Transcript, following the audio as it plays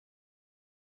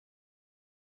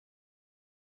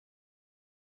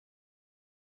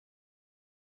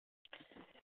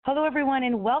Hello, everyone,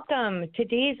 and welcome to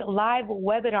today's live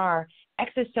webinar,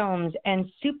 Exosomes and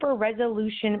Super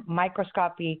Resolution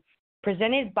Microscopy,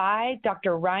 presented by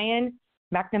Dr. Ryan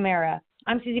McNamara.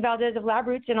 I'm Susie Valdez of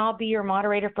LabRoots, and I'll be your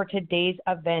moderator for today's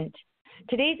event.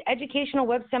 Today's educational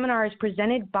web seminar is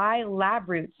presented by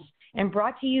LabRoots and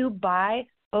brought to you by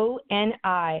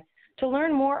ONI. To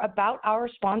learn more about our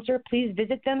sponsor, please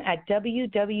visit them at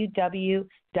www.oni.bio.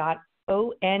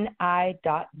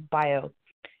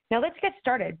 Now let's get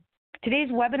started. Today's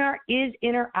webinar is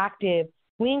interactive.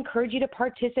 We encourage you to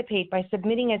participate by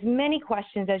submitting as many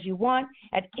questions as you want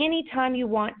at any time you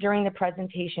want during the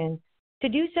presentation. To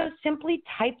do so, simply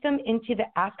type them into the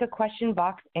Ask a Question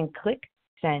box and click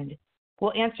Send.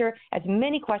 We'll answer as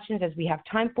many questions as we have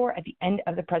time for at the end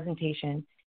of the presentation.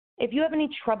 If you have any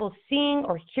trouble seeing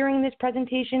or hearing this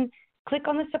presentation, click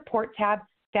on the Support tab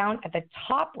found at the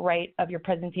top right of your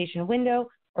presentation window,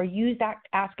 or use that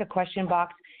Ask a Question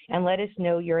box and let us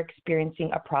know you're experiencing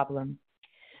a problem.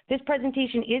 This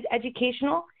presentation is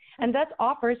educational and thus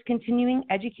offers continuing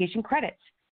education credits.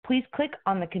 Please click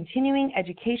on the Continuing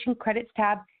Education Credits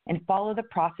tab and follow the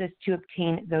process to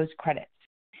obtain those credits.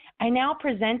 I now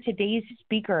present today's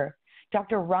speaker,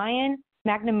 Dr. Ryan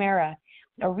McNamara,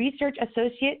 a research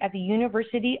associate at the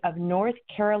University of North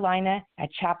Carolina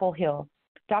at Chapel Hill.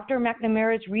 Dr.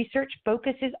 McNamara's research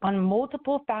focuses on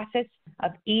multiple facets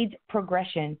of AIDS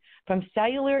progression, from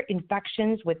cellular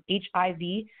infections with HIV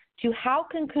to how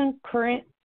concurrent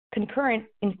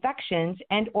infections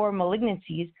and/or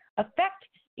malignancies affect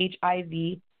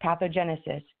HIV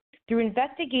pathogenesis. Through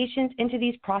investigations into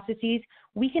these processes,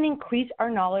 we can increase our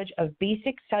knowledge of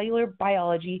basic cellular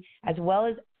biology as well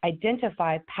as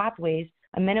identify pathways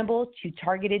amenable to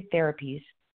targeted therapies.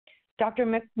 Dr.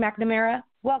 McNamara,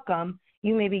 welcome.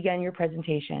 You may begin your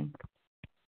presentation.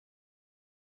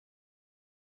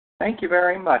 Thank you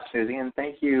very much, Susie, and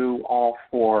thank you all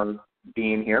for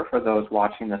being here. For those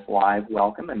watching this live,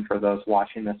 welcome, and for those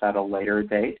watching this at a later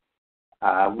date,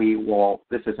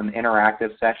 this is an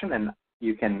interactive session, and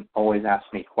you can always ask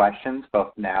me questions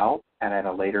both now and at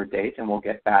a later date, and we'll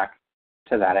get back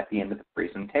to that at the end of the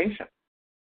presentation.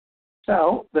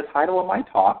 So the title of my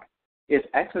talk is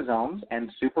Exosomes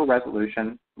and Super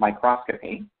Resolution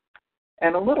Microscopy.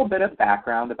 And a little bit of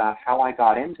background about how I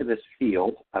got into this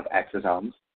field of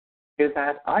exosomes is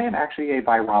that I am actually a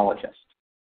virologist,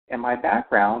 and my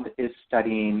background is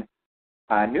studying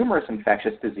numerous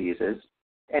infectious diseases,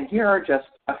 and here are just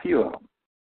a few of them.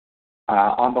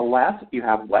 On the left, you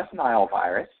have West Nile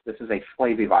virus. This is a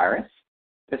flavivirus.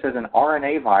 This is an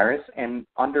RNA virus, and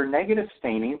under negative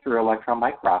staining through electron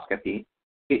microscopy,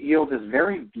 it yields this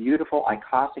very beautiful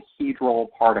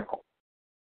icosahedral particle.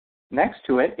 Next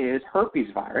to it is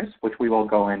herpes virus, which we will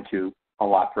go into a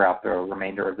lot throughout the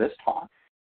remainder of this talk.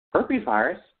 Herpes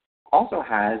virus also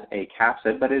has a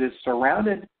capsid, but it is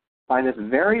surrounded by this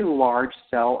very large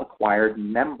cell-acquired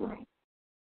membrane.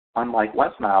 Unlike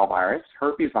West Nile virus,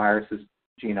 herpes virus's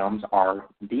genomes are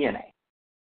DNA.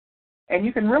 And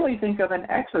you can really think of an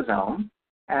exosome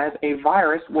as a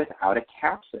virus without a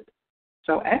capsid.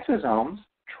 So exosomes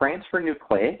transfer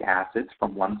nucleic acids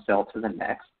from one cell to the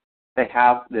next. They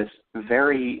have this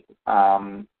very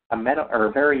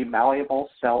very malleable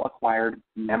cell-acquired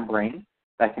membrane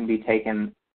that can be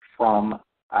taken from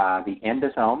the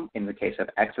endosome in the case of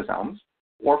exosomes,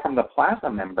 or from the plasma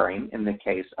membrane in the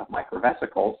case of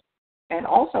microvesicles. And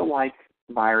also, like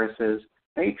viruses,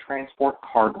 they transport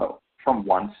cargo from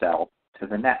one cell to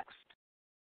the next.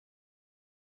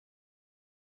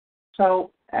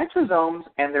 So exosomes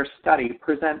and their study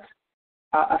present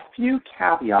a few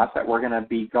caveats that we're going to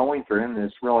be going through, and this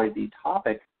is really the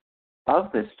topic of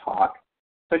this talk.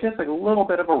 So just a little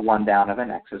bit of a rundown of an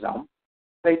exosome.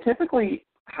 They typically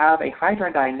have a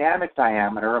hydrodynamic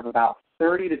diameter of about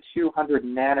 30 to 200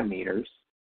 nanometers,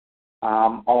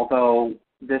 although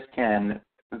this can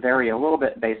vary a little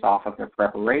bit based off of their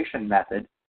preparation method,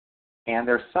 and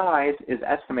their size is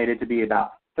estimated to be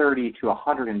about 30 to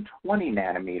 120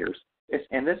 nanometers.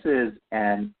 And this is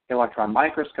an electron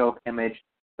microscope image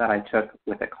that I took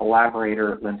with a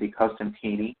collaborator, Lindsay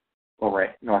Costantini, over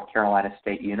at North Carolina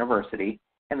State University.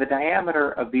 And the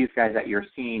diameter of these guys that you're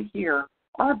seeing here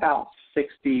are about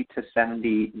 60 to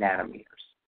 70 nanometers.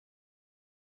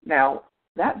 Now,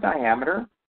 that diameter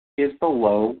is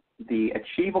below the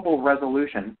achievable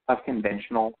resolution of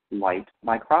conventional light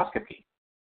microscopy.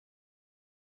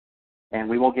 And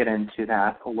we will get into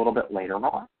that a little bit later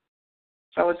on.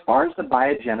 So as far as the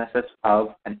biogenesis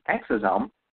of an exosome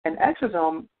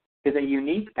is a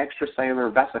unique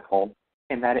extracellular vesicle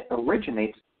in that it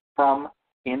originates from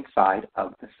inside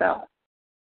of the cell.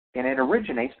 And it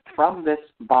originates from this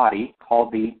body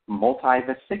called the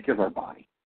multivesicular body.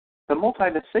 The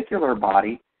multivesicular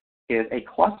body is a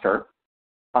cluster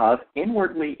of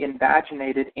inwardly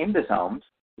invaginated endosomes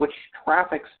which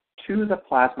traffics to the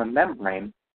plasma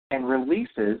membrane and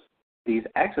releases these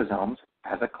exosomes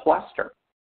as a cluster.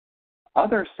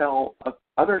 Other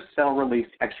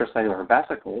cell-released extracellular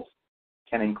vesicles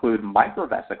can include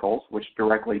microvesicles, which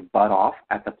directly butt off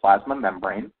at the plasma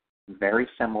membrane, very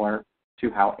similar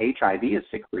to how HIV is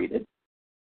secreted.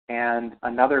 And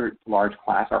another large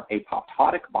class are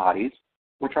apoptotic bodies,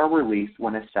 which are released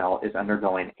when a cell is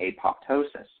undergoing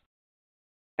apoptosis.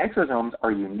 Exosomes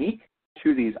are unique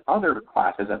to these other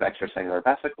classes of extracellular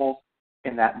vesicles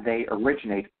in that they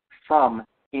originate from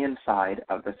inside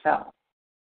of the cell.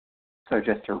 So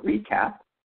just to recap,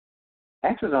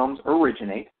 exosomes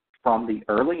originate from the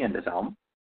early endosome.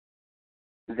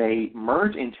 They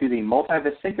merge into the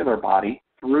multivesicular body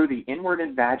through the inward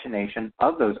invagination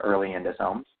of those early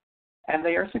endosomes, and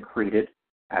they are secreted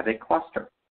as a cluster.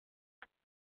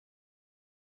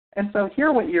 And so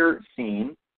here what you're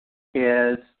seeing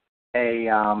is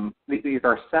these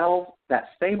are cells that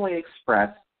stably express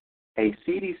a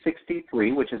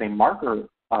CD63, which is a marker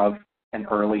of an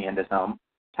early endosome,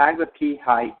 tagged with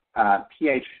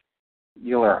pH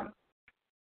ulurum.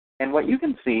 And what you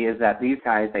can see is that these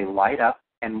guys, they light up,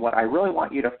 and what I really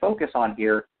want you to focus on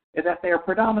here is that they are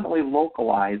predominantly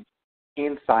localized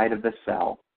inside of the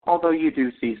cell, although you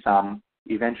do see some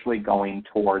eventually going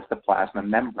towards the plasma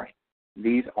membrane.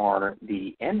 These are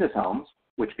the endosomes,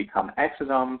 which become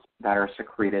exosomes that are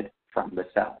secreted from the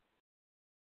cell.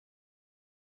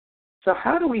 So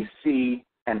how do we see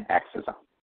an exosome?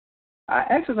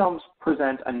 Exosomes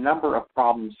present a number of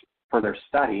problems for their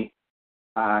study.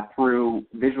 Through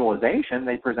visualization,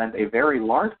 they present a very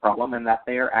large problem in that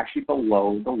they are actually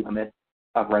below the limit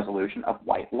of resolution of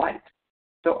white light.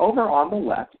 So over on the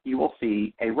left, you will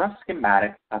see a rough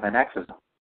schematic of an exosome.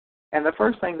 And the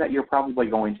first thing that you're probably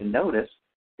going to notice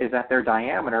is that their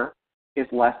diameter is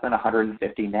less than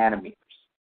 150 nanometers.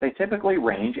 They typically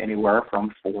range anywhere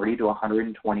from 40 to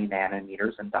 120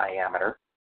 nanometers in diameter.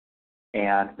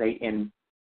 And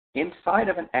inside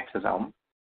of an exosome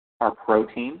are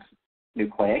proteins,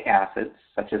 nucleic acids,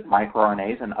 such as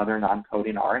microRNAs and other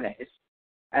non-coding RNAs.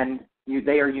 And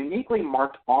they are uniquely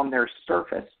marked on their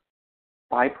surface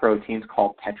by proteins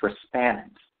called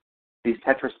tetraspanins. These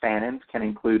tetraspanins can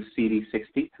include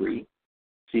CD63,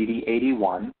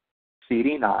 CD81,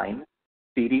 CD9,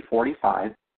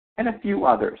 CD45, and a few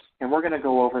others. And we're going to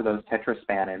go over those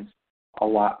tetraspanins a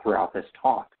lot throughout this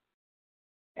talk.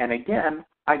 And again,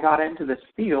 I got into this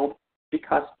field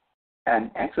because an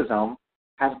exosome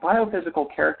has biophysical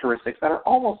characteristics that are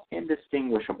almost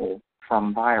indistinguishable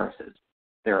from viruses.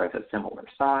 They're of a similar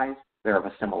size, they're of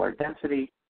a similar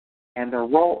density, and their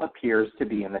role appears to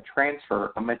be in the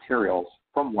transfer of materials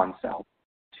from one cell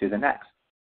to the next.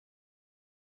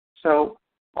 So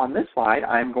on this slide,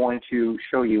 I'm going to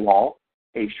show you all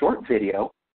a short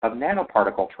video of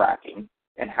nanoparticle tracking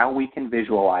and how we can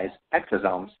visualize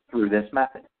exosomes through this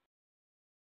method.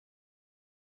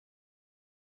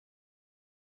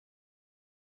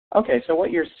 Okay, so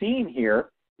what you're seeing here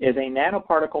is a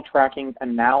nanoparticle tracking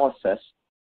analysis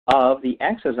of the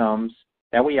exosomes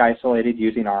that we isolated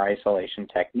using our isolation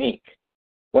technique.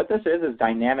 What this is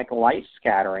dynamic light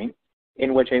scattering,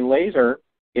 in which a laser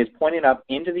is pointing up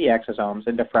into the exosomes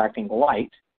and diffracting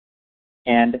light,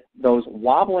 and those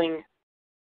wobbling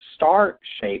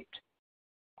star-shaped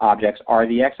objects are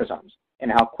the exosomes, and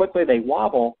how quickly they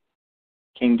wobble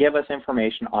can give us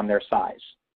information on their size.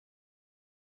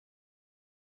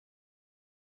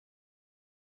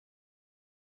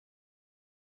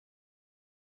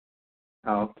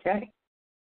 Okay.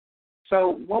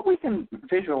 So what we can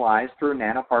visualize through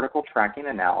nanoparticle tracking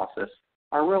analysis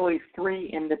are really three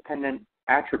independent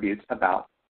attributes about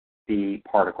the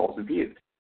particles viewed,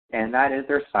 and that is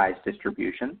their size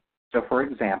distribution. So for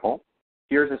example,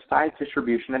 here's a size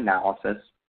distribution analysis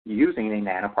using a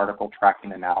nanoparticle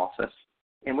tracking analysis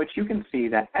in which you can see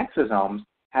that exosomes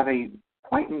have a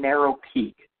quite narrow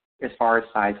peak as far as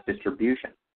size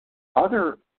distribution.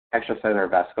 Other extracellular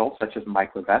vesicles, such as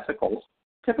microvesicles,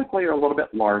 typically are a little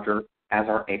bit larger, as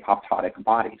are apoptotic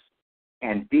bodies.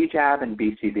 And BJAB and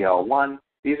BCBL1,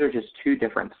 these are just two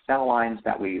different cell lines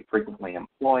that we frequently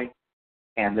employ.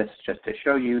 And this is just to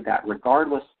show you that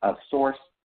regardless of source,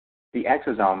 the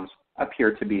exosomes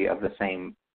appear to be of the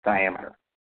same diameter.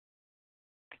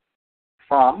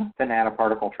 From the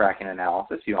nanoparticle tracking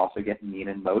analysis, you also get mean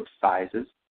and mode sizes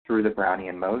through the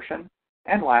Brownian motion.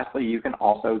 And lastly, you can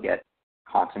also get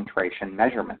concentration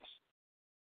measurements.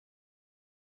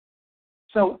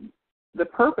 So the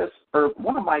purpose, or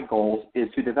one of my goals, is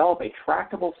to develop a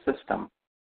tractable system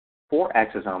for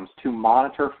exosomes to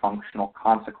monitor functional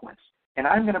consequence. And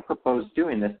I'm going to propose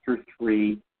doing this through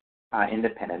three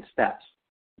independent steps.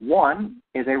 One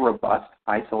is a robust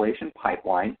isolation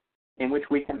pipeline in which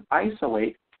we can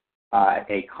isolate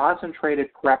a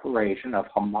concentrated preparation of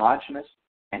homogeneous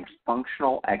and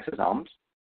functional exosomes.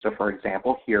 So for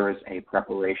example, here is a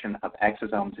preparation of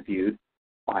exosomes viewed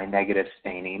by negative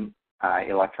staining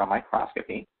electron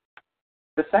microscopy.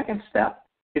 The second step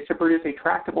is to produce a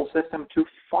tractable system to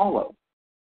follow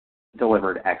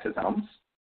delivered exosomes,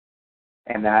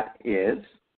 and that is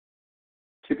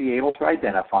to be able to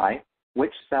identify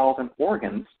which cells and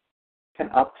organs can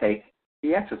uptake the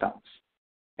exosomes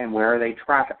and where are they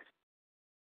trafficked.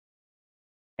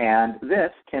 And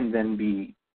this can then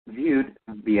be viewed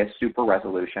via super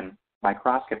resolution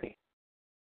microscopy.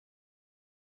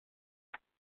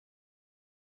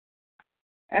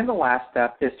 And the last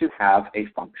step is to have a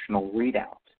functional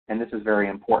readout. And this is very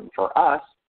important for us,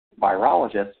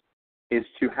 virologists, is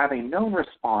to have a known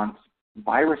response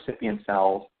by recipient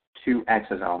cells to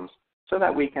exosomes so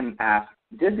that we can ask,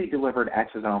 did the delivered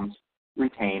exosomes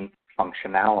retain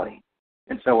functionality?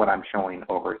 And so what I'm showing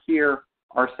over here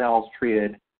are cells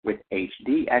treated with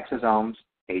HD exosomes.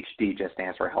 HD just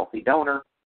stands for healthy donor.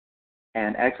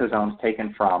 And exosomes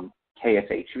taken from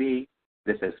KSHV.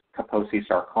 This is Kaposi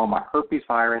sarcoma herpes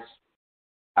virus.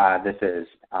 This is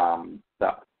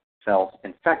the cells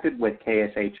infected with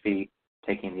KSHV,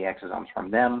 taking the exosomes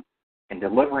from them and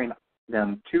delivering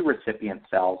them to recipient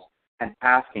cells and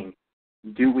asking,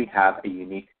 do we have a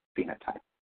unique phenotype?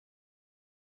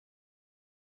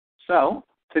 So,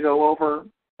 to go over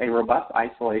a robust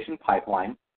isolation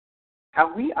pipeline,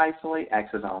 how we isolate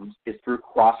exosomes is through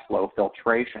cross-flow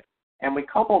filtration. And we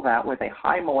couple that with a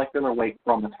high molecular weight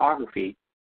chromatography,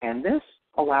 and this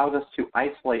allows us to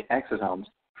isolate exosomes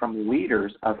from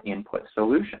liters of input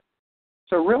solution.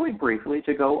 So really briefly,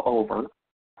 to go over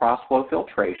cross-flow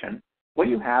filtration, what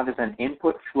you have is an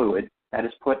input fluid that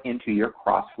is put into your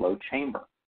cross-flow chamber,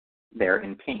 there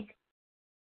in pink.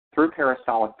 Through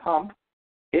peristaltic pump,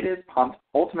 it is pumped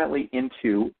ultimately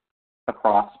into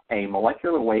across a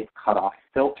molecular weight cutoff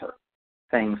filter.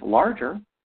 Things larger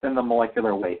than the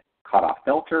molecular weight cutoff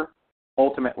filter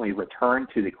ultimately return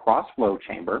to the cross-flow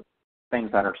chamber.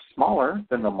 Things that are smaller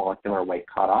than the molecular weight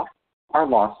cutoff are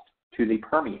lost to the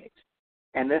permeate.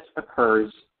 And this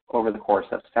occurs over the course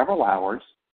of several hours,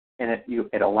 and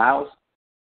it allows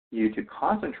you to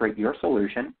concentrate your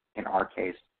solution, in our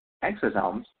case,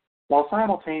 exosomes, while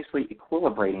simultaneously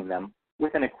equilibrating them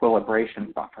with an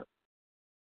equilibration buffer.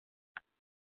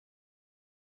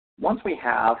 Once we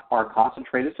have our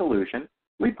concentrated solution,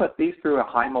 we put these through a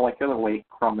high molecular weight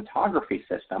chromatography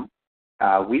system.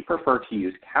 We prefer to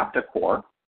use CaptaCore,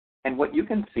 and what you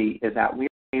can see is that we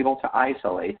are able to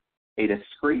isolate a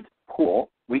discrete pool.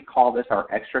 We call this our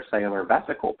extracellular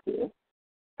vesicle pool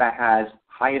that has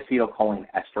high acetylcholine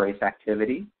esterase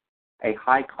activity, a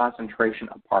high concentration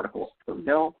of particles per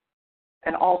mil,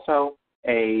 and also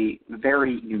a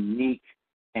very unique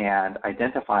and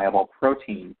identifiable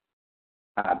protein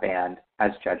band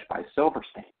as judged by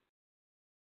Silverstein.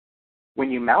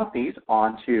 When you mount these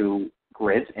onto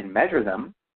grids and measure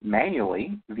them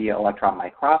manually via electron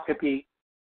microscopy,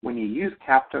 when you use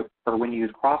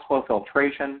cross-flow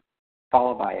filtration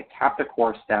followed by a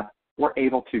CaptaCore step, we're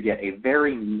able to get a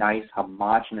very nice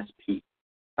homogeneous peak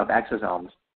of exosomes.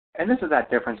 And this is that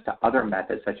difference to other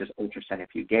methods such as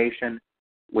ultracentrifugation,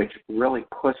 which really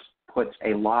puts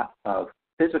a lot of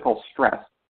physical stress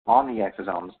on the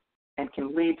exosomes and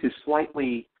can lead to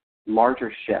slightly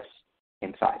larger shifts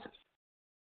in sizes.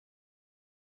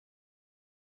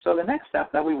 So the next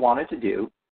step that we wanted to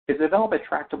do is develop a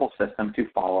tractable system to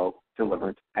follow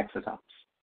delivered exosomes.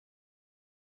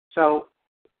 So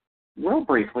real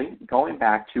briefly, going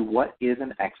back to what is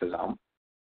an exosome,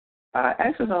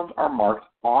 exosomes are marked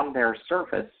on their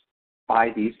surface by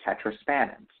these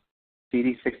tetraspanins,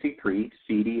 CD63,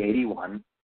 CD81,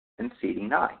 and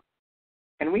CD9.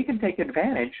 And we can take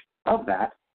advantage of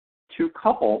that to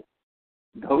couple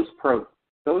those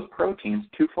proteins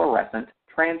to fluorescent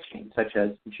transgenes such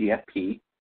as GFP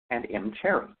and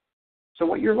mCherry. So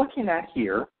what you're looking at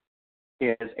here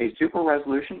is a super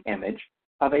resolution image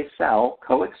of a cell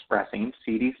co-expressing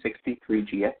CD63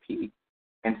 GFP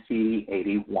and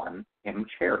CD81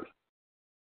 mCherry.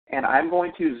 And I'm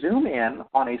going to zoom in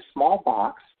on a small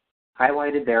box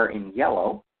highlighted there in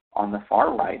yellow on the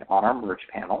far right on our merge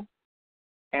panel.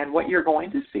 And what you're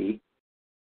going to see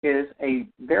is a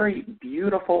very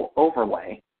beautiful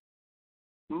overlay,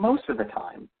 most of the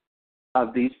time,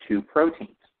 of these two proteins.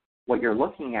 What you're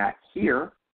looking at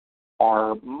here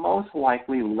are most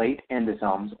likely late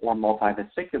endosomes or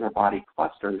multivesicular body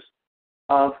clusters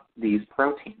of these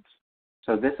proteins.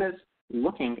 So this is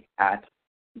looking at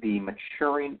the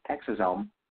maturing exosome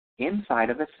inside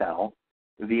of a cell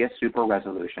via super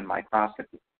resolution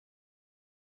microscopy.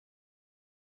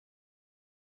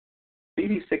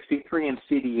 CD63 and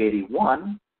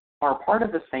CD81 are part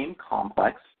of the same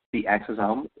complex, the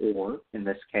exosome, or in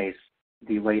this case,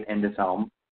 the late endosome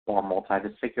or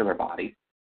multivesicular body.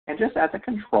 And just as a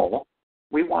control,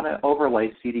 we want to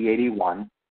overlay CD81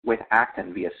 with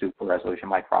actin via super resolution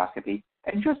microscopy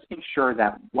and just ensure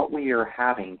that what we are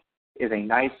having is a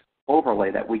nice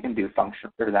overlay that we can do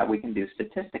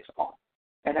statistics on.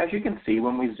 And as you can see,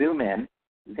 when we zoom in,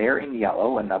 there in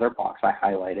yellow, another box I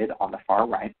highlighted on the far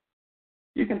right,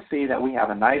 you can see that we have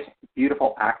a nice,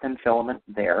 beautiful actin filament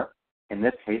there. In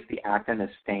this case, the actin is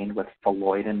stained with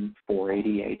phalloidin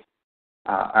 488.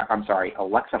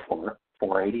 Alexaflor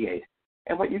 488.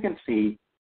 And what you can see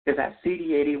is that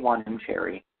CD81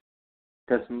 mCherry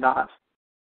does not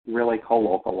really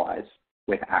colocalize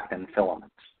with actin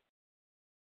filaments.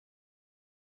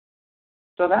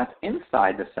 So that's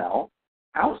inside the cell.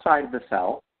 Outside of the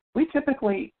cell, we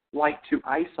typically like to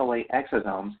isolate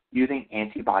exosomes using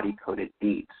antibody-coated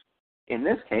beads. In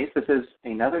this case, this is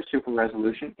another super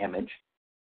resolution image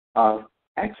of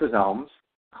exosomes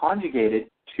conjugated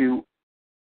to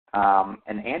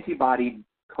an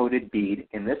antibody-coated bead,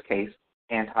 in this case,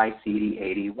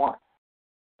 anti-CD81.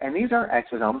 And these are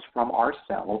exosomes from our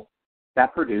cells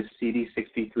that produce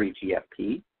CD63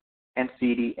 GFP and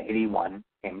CD81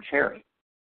 mCherry.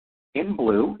 In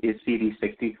blue is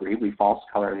CD63. We false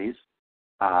color these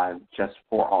just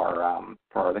for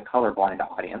the colorblind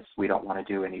audience. We don't want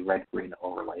to do any red-green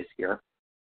overlays here.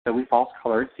 So we false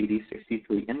colored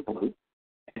CD63 in blue,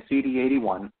 and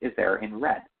CD81 is there in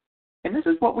red. And this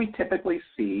is what we typically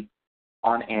see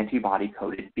on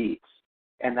antibody-coated beads,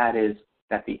 and that is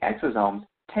that the exosomes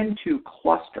tend to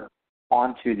cluster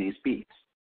onto these beads.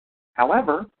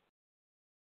 However,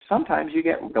 sometimes you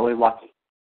get really lucky,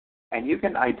 and you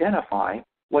can identify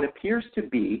what appears to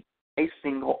be a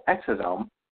single exosome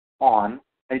on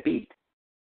a bead.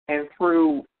 And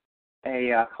through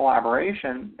a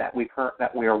collaboration that we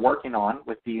are working on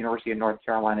with the University of North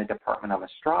Carolina Department of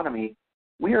Astronomy,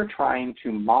 we are trying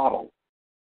to model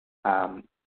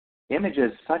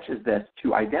images such as this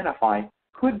to identify,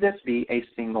 could this be a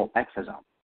single exosome?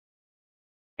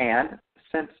 And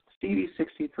since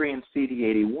CD63 and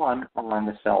CD81 are on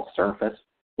the cell surface,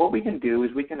 what we can do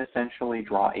is we can essentially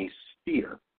draw a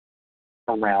sphere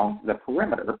around the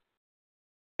perimeter,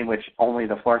 in which only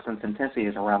the fluorescence intensity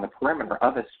is around the perimeter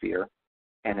of a sphere.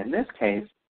 And in this case,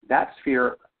 that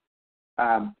sphere,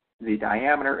 the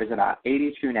diameter is about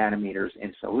 82 nanometers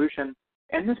in solution,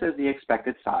 and this is the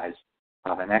expected size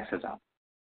of an exosome.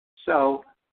 So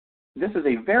this is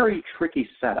a very tricky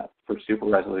setup for super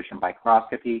resolution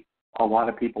microscopy. A lot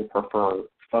of people prefer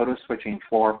photo switching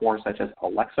fluorophores such as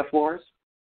Alexaflors.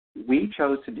 We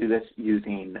chose to do this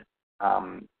using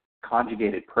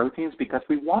conjugated proteins because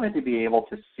we wanted to be able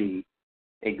to see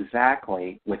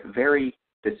exactly, with very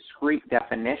discrete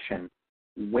definition,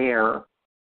 where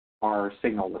our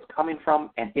signal was coming from,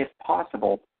 and if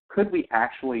possible, could we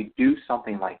actually do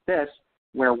something like this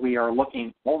where we are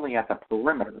looking only at the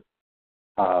perimeter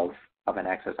of an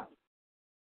exosome.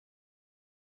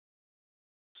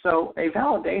 So a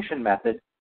validation method,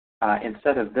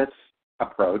 instead of this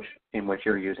approach in which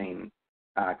you're using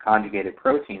conjugated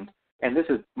proteins, and this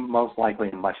is most likely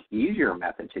a much easier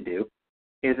method to do,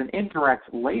 is an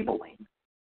indirect labeling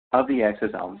of the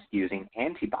exosomes using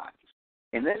antibodies.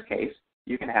 In this case,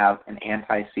 you can have an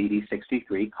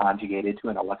anti-CD63 conjugated to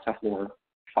an Alexaflor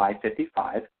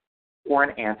 555 or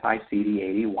an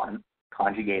anti-CD81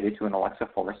 conjugated to an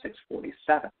Alexaflor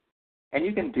 647. And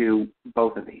you can do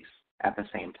both of these at the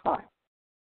same time.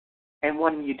 And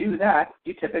when you do that,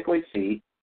 you typically see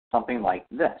something like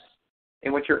this,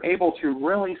 in which you're able to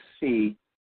really see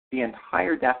the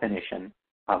entire definition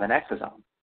of an exosome.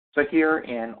 So here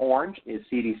in orange is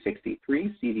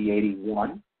CD63,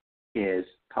 CD81 is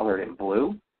colored in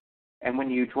blue, and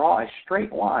when you draw a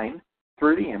straight line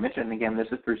through the image, and again this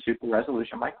is through super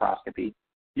resolution microscopy,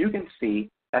 you can see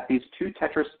that these two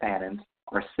tetraspanins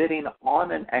are sitting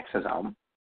on an exosome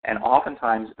and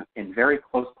oftentimes in very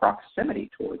close proximity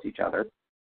towards each other.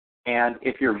 And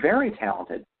if you're very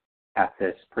talented at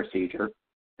this procedure,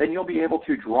 then you'll be able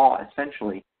to draw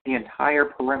essentially the entire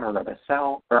perimeter of a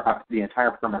cell, or the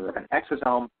entire perimeter of an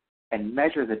exosome, and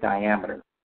measure the diameter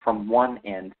from one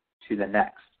end to the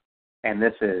next. And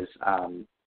this is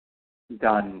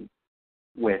done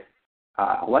with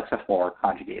Alexaflor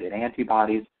conjugated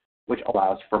antibodies, which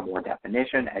allows for more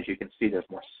definition. As you can see, there's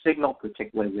more signal,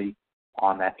 particularly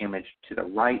on that image to the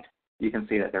right, You can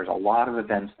see that there's a lot of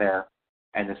events there,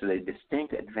 and this is a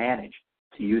distinct advantage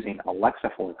to using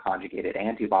Alexa-conjugated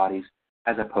antibodies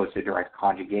as opposed to direct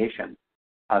conjugation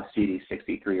of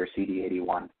CD63 or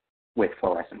CD81 with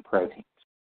fluorescent proteins.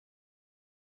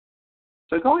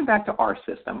 So going back to our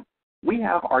system, we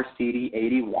have our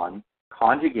CD81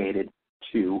 conjugated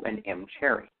to an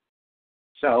mCherry.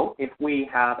 So if we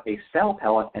have a cell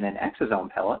pellet and an exosome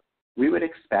pellet, we would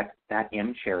expect that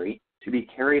mCherry to be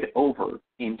carried over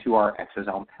into our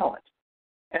exosome pellet.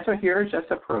 And so here's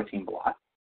just a protein blot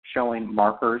showing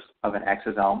markers of an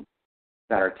exosome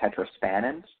that are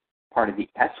tetraspanins, part of the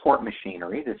escort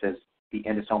machinery. This is the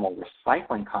endosomal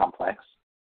recycling complex,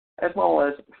 as well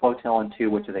as flotilin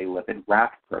 2, which is a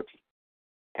lipid-wrapped protein.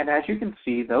 And as you can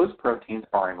see, those proteins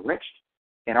are enriched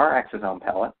in our exosome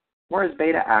pellet, whereas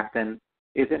beta-actin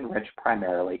is enriched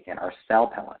primarily in our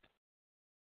cell pellet.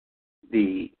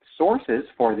 The sources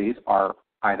for these are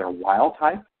either wild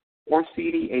type or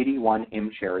CD81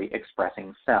 mCherry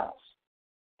expressing cells.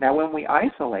 Now, when we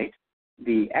isolate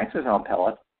the exosome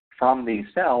pellet from these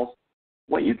cells,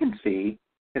 what you can see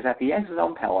is that the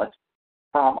exosome pellet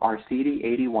from our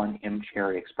CD81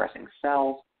 mCherry expressing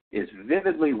cells is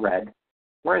vividly red,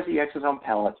 whereas the exosome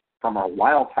pellet from our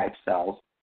wild type cells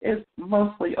is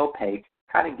mostly opaque,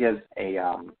 kind of gives a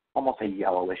almost a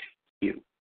yellowish hue.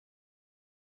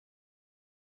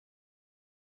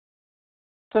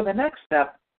 So the next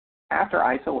step after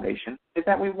isolation is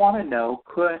that we want to know,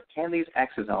 can these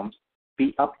exosomes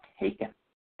be uptaken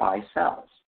by cells?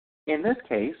 In this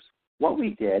case, what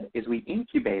we did is we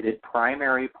incubated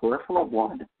primary peripheral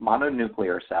blood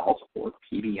mononuclear cells, or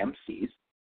PBMCs,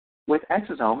 with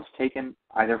exosomes taken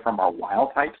either from our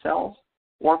wild-type cells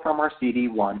or from our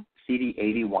CD81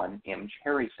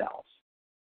 mCherry cells.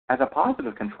 As a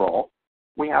positive control,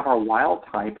 we have our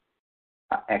wild-type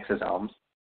exosomes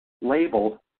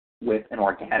labeled with an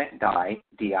organic dye,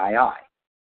 DII.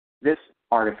 This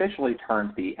artificially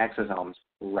turns the exosomes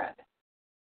red.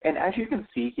 And as you can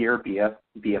see here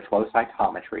via flow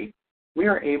cytometry, we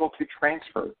are able to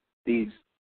transfer these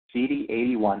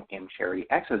CD81 mCherry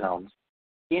exosomes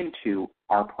into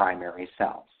our primary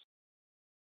cells.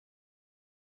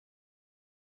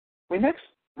 We next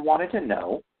wanted to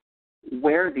know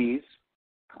where these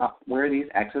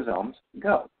exosomes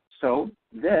go. So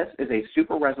this is a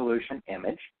super resolution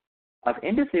image of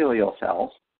endothelial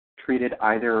cells treated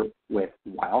either with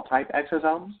wild-type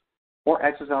exosomes or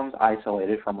exosomes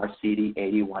isolated from our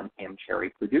CD81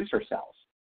 mCherry producer cells.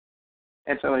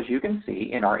 And so as you can see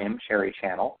in our mCherry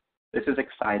channel, this is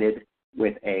excited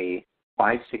with a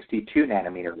 562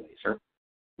 nanometer laser.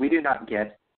 We do not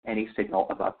get any signal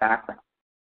above background.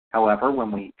 However,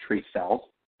 when we treat cells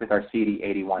with our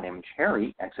CD81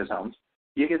 mCherry exosomes,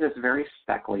 you get this very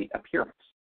speckly appearance.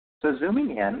 So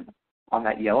zooming in on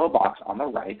that yellow box on the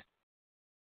right,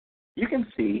 you can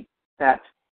see that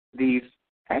these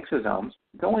exosomes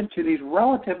go into these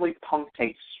relatively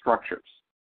punctate structures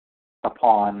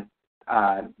upon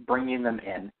bringing them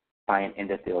in by an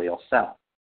endothelial cell.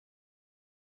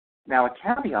 Now, a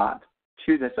caveat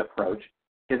to this approach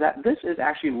is that this is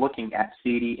actually looking at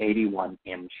CD81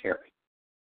 mCherry.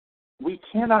 We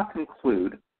cannot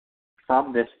conclude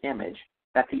from this image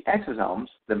that the exosomes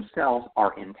themselves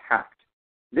are intact.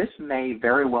 This may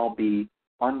very well be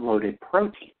unloaded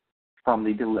protein from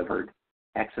the delivered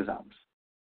exosomes.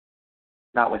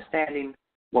 Notwithstanding,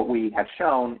 what we have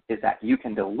shown is that you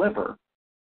can deliver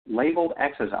labeled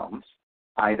exosomes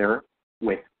either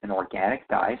with an organic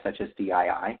dye such as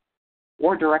DII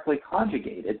or directly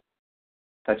conjugated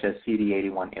such as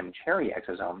CD81 mCherry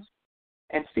exosomes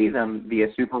and see them via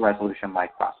super resolution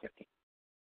microscopy.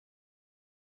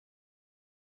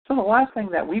 So the last thing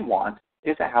that we want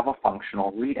is to have a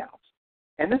functional readout.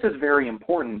 And this is very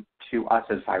important to us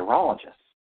as virologists.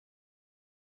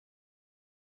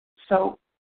 So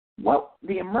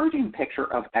the emerging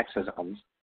picture of exosomes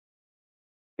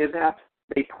is that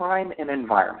they prime an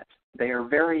environment. They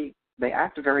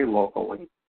act very locally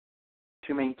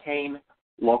to maintain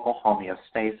local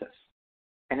homeostasis.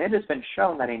 And it has been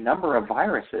shown that a number of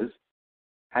viruses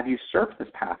have usurped this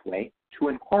pathway to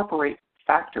incorporate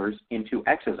factors into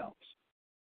exosomes,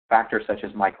 factors such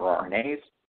as microRNAs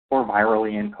or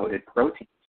virally encoded proteins.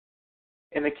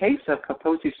 In the case of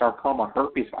Kaposi sarcoma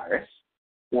herpes virus,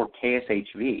 or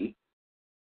KSHV,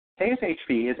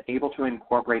 KSHV is able to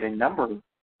incorporate a number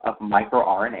of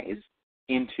microRNAs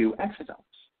into exosomes.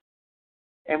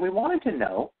 And we wanted to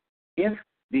know if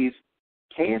these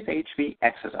KSHV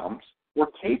exosomes were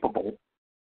capable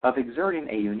of exerting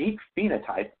a unique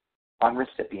phenotype on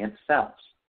recipient cells.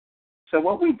 So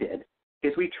what we did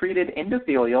is we treated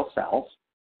endothelial cells,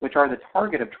 which are the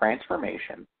target of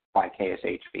transformation by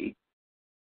KSHV,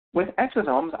 with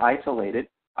exosomes isolated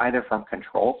either from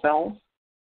control cells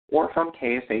or from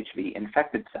KSHV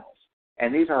infected cells.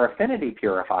 And these are affinity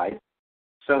purified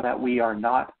so that we are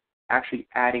not actually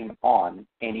adding on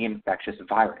any infectious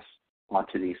virus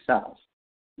onto these cells.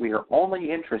 We are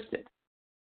only interested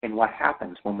in what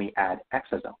happens when we add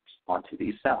exosomes onto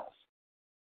these cells.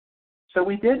 So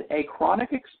we did a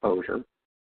chronic exposure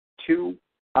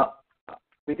of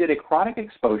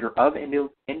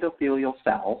endothelial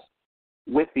cells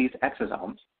with these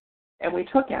exosomes, and we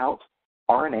took out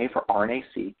RNA for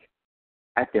RNA-seq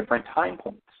at different time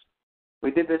points.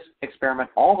 We did this experiment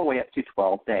all the way up to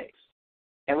 12 days,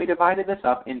 and we divided this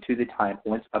up into the time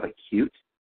points of acute,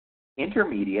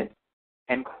 intermediate,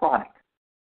 and chronic.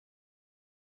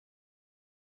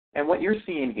 And what you're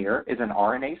seeing here is an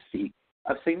RNA-seq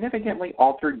of significantly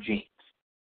altered genes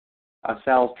of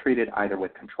cells treated either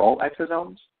with control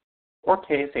exosomes or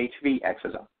KSHV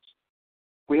exosomes.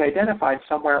 We identified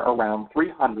somewhere around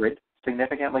 300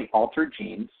 significantly altered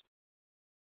genes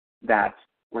that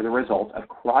were the result of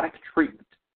chronic treatment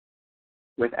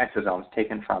with exosomes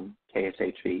taken from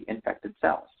KSHV infected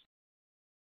cells.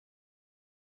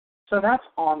 So that's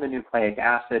on the nucleic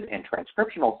acid and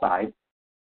transcriptional side.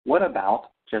 What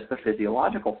about just the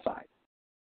physiological side?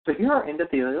 So here are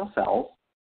endothelial cells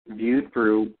viewed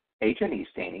through H&E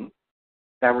staining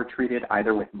that were treated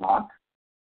either with MOC,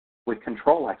 with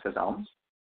control exosomes,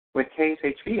 with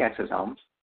KSHV exosomes,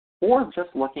 or just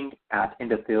looking at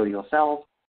endothelial cells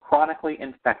chronically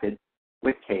infected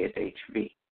with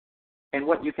KSHV. And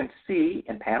what you can see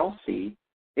in panel C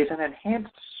is an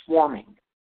enhanced swarming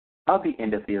of the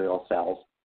endothelial cells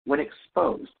when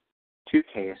exposed to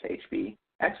KSHV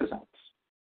exosomes.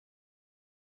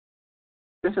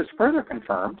 This is further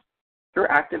confirmed through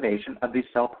activation of the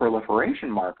cell proliferation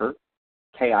marker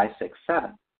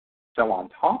Ki67. So on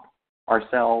top are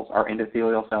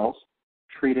endothelial cells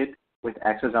treated with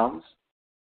exosomes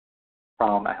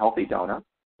from a healthy donor,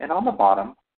 and on the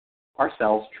bottom are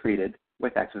cells treated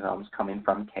with exosomes coming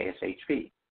from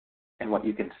KSHV. And what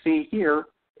you can see here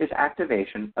is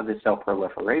activation of the cell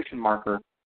proliferation marker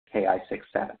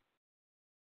Ki67.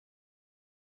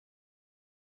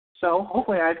 So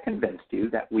hopefully I've convinced you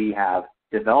that we have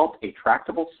developed a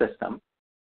tractable system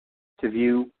to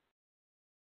view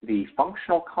the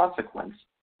functional consequence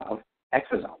of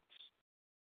exosomes.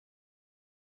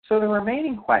 So the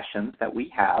remaining questions that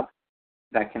we have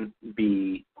that can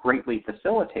be greatly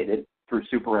facilitated through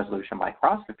super-resolution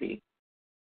microscopy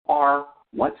are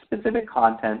what specific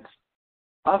contents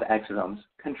of exosomes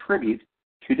contribute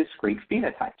to discrete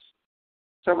phenotypes.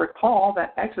 So recall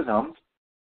that exosomes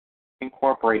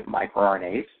incorporate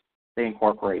microRNAs, they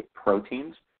incorporate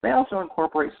proteins, they also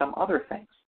incorporate some other things.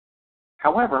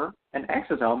 However, an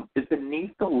exosome is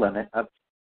beneath the limit of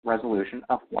resolution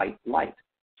of white light.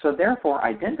 So therefore,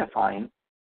 identifying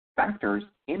factors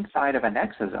inside of an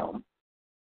exosome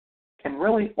can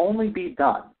really only be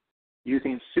done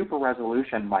using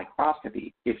super-resolution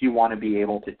microscopy if you want to be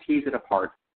able to tease it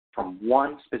apart from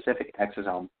one specific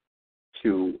exosome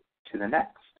to the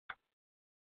next.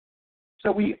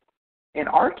 So in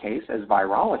our case, as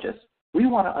virologists, we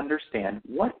want to understand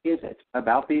what is it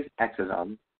about these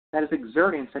exosomes that is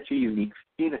exerting such a unique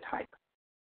phenotype,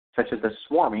 such as the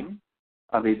swarming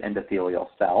of these endothelial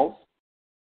cells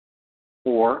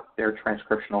or their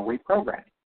transcriptional reprogramming.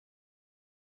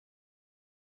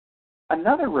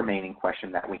 Another remaining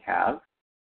question that we have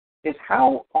is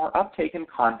how are uptake and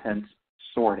contents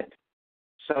sorted?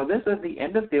 So this is the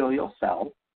endothelial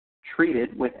cell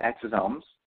treated with exosomes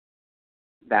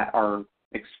that are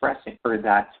expressing or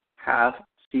that have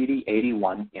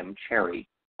CD81 mCherry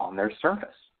on their surface.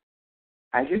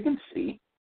 As you can see,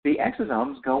 the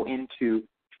exosomes go into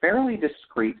fairly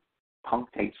discrete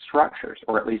punctate structures,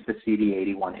 or at least the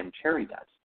CD81 mCherry does.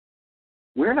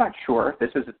 We're not sure if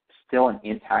this is still an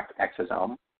intact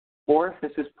exosome or if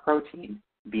this is protein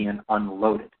being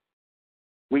unloaded.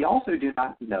 We also do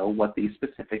not know what these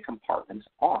specific compartments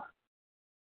are.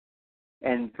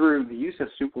 And through the use of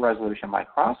super-resolution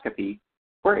microscopy,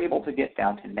 we're able to get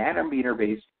down to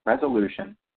nanometer-based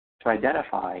resolution to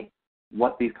identify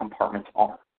what these compartments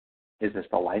are. Is this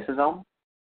the lysosome?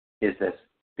 Is this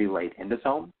the late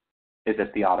endosome? Is this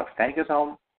the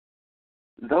autophagosome?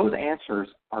 Those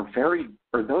are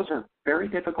very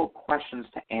difficult questions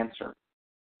to answer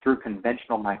through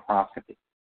conventional microscopy.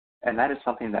 And that is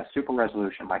something that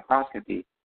super-resolution microscopy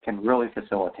can really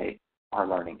facilitate our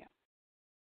learning in.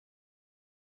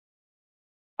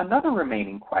 Another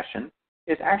remaining question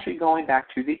is actually going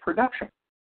back to the production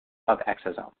of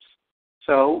exosomes.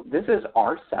 So this is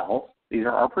our cells, these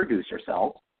are our producer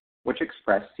cells, which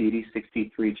express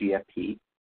CD63 GFP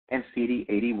and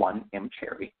CD81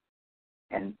 mCherry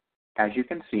And as you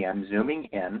can see, I'm zooming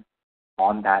in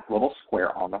on that little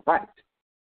square on the right.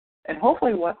 And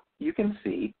hopefully what you can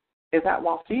see is that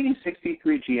while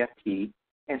CD63-GFP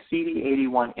and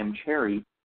CD81 mCherry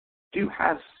do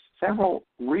have several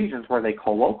regions where they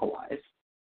co-localize,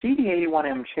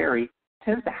 CD81 mCherry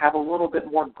tends to have a little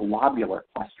bit more globular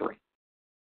clustering.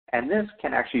 And this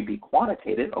can actually be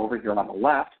quantitated over here on the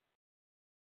left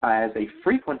as a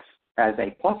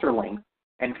cluster length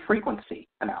and frequency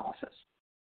analysis.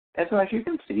 And so as you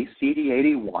can see,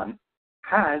 CD81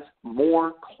 has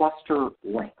more cluster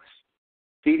lengths.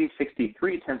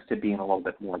 CD63 tends to be in a little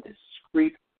bit more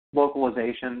discrete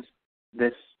localizations.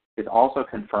 This is also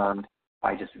confirmed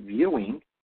by just viewing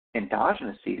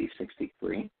endogenous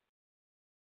CD63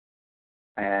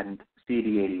 and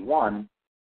CD81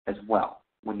 as well.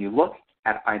 When you look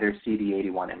at either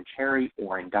CD81 mCherry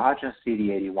or endogenous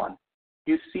CD81,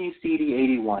 you see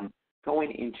CD81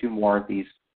 going into more of these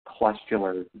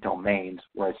clusterular domains,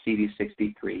 whereas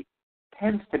CD63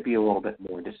 tends to be a little bit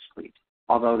more discrete,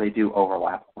 although they do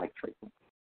overlap quite frequently.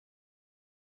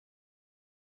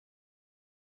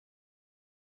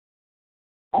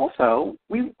 Also,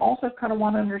 we also kind of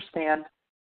want to understand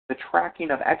the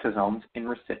tracking of exosomes in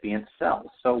recipient cells.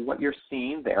 So what you're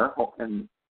seeing there, what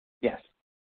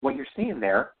you're seeing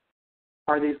there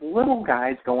are these little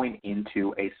guys going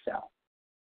into a cell.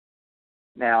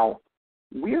 Now,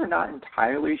 we are not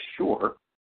entirely sure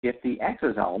if the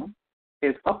exosome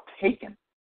is uptaken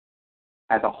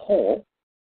as a whole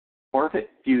or if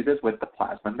it fuses with the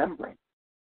plasma membrane.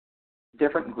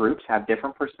 Different groups have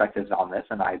different perspectives on this,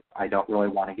 and I don't really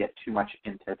want to get too much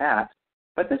into that.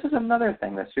 But this is another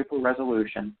thing that super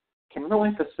resolution can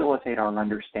really facilitate our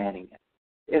understanding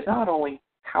in, is not only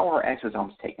how are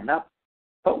exosomes taken up,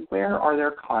 but where are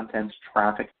their contents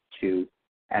trafficked to,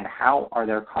 and how are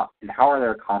their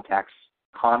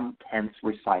contents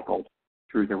recycled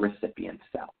through the recipient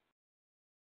cell.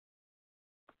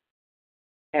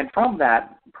 And from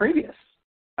that previous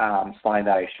slide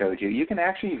that I showed you, you can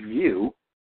actually view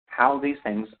how these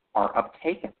things are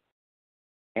uptaken.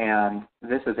 And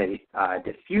this is a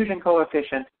diffusion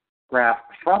coefficient graph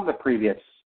from the previous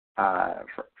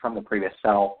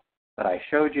cell that I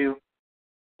showed you,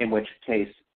 in which case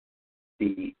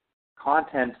the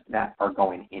contents that are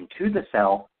going into the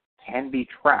cell can be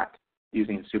tracked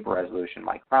using super resolution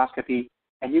microscopy,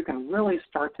 and you can really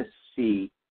start to see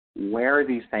where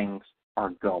these things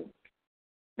are going.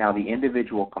 Now, the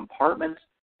individual compartments,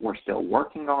 we're still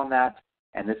working on that,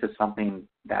 and this is something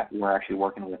that we're actually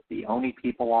working with the ONI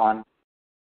people on.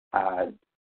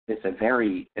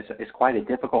 It's quite a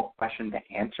difficult question to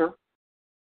answer,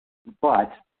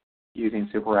 but using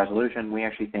super resolution, we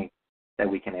actually think that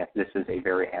this is a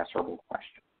very answerable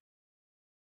question.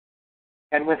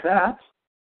 And with that,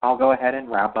 I'll go ahead and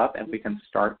wrap up, and we can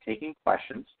start taking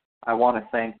questions. I want to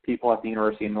thank people at the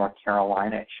University of North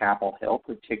Carolina at Chapel Hill,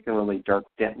 particularly Dirk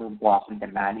Dittler, Blossom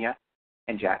Demania,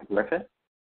 and Jack Griffith.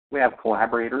 We have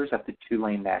collaborators at the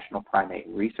Tulane National Primate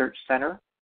Research Center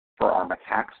for our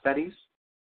macaque studies.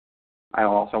 I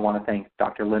also want to thank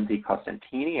Dr. Lindsay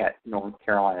Costantini at North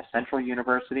Carolina Central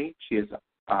University. She is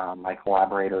my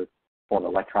collaborator for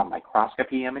electron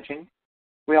microscopy imaging.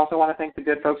 We also want to thank the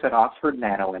good folks at Oxford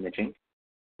Nanoimaging,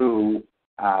 who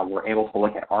were able to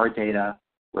look at our data,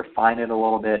 refine it a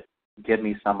little bit, give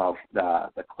me some of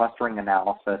the clustering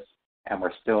analysis, and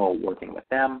we're still working with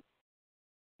them.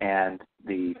 And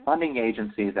the funding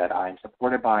agencies that I'm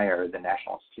supported by are the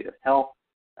National Institute of Health,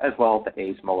 as well as the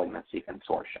AIDS Malignancy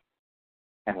Consortium.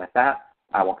 And with that,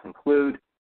 I will conclude,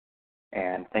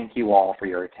 and thank you all for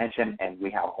your attention, and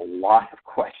we have a lot of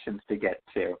questions to get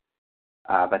to,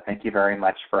 but thank you very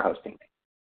much for hosting me.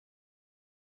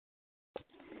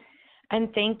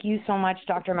 And thank you so much,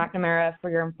 Dr. McNamara, for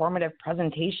your informative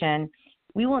presentation.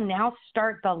 We will now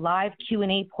start the live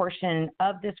Q&A portion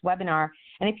of this webinar.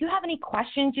 And if you have any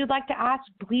questions you'd like to ask,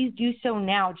 please do so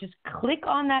now. Just click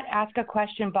on that Ask a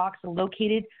Question box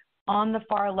located on the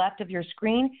far left of your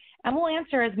screen, and we'll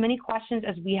answer as many questions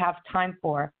as we have time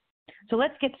for. So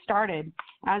let's get started.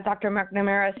 As Dr.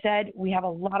 McNamara said, we have a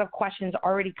lot of questions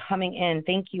already coming in.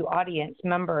 Thank you, audience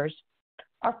members.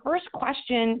 Our first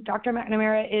question, Dr.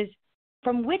 McNamara, is,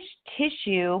 from which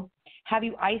tissue have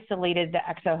you isolated the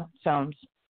exosomes?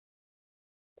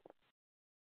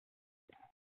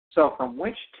 So from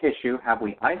which tissue have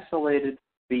we isolated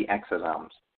the exosomes?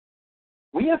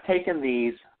 We have taken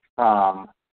these from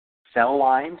cell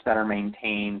lines that are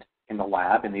maintained in the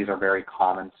lab, and these are very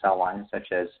common cell lines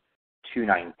such as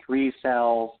 293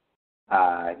 cells,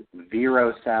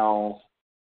 Vero cells.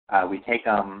 We take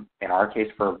them, in our case,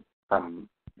 from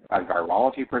a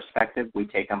virology perspective, we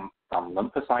take them from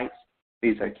lymphocytes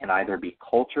These can either be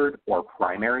cultured or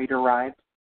primary derived.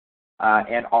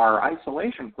 And our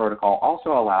isolation protocol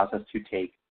also allows us to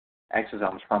take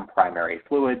exosomes from primary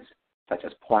fluids, such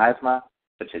as plasma,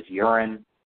 such as urine,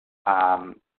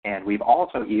 and we've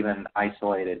also even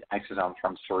isolated exosomes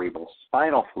from cerebral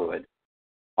spinal fluid,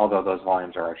 although those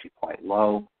volumes are actually quite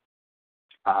low.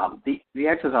 The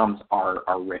exosomes are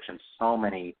rich in so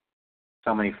many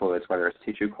fluids, whether it's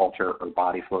tissue culture or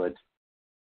body fluids.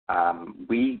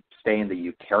 We stay in the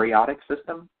eukaryotic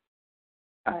system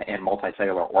and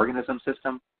multicellular organism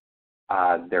system.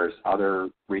 There's other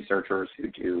researchers who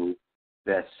do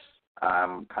this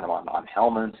kind of on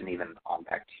helminths and even on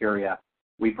bacteria.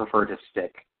 We prefer to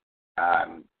stick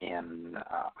in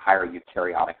higher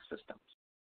eukaryotic systems.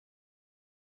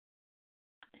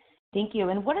 Thank you.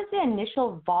 And what is the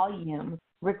initial volume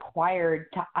required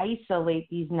to isolate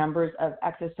these numbers of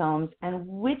exosomes, and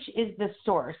which is the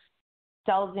source,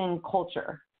 cells in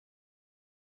culture?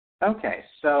 Okay,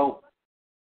 so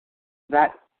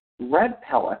that red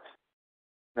pellet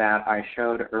that I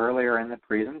showed earlier in the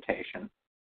presentation,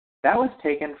 that was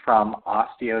taken from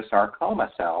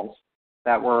osteosarcoma cells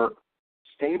that were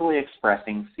stably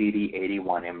expressing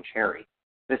CD81 mCherry.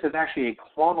 This is actually a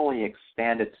clonally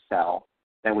expanded cell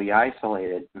that we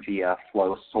isolated via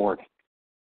flow sorting.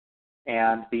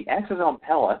 And the exosome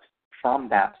pellet from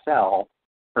that cell,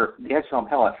 or the exosome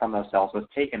pellet from those cells, was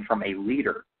taken from a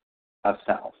liter of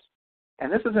cells.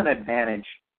 And this is an advantage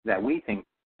that we think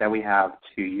that we have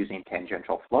to using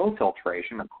tangential flow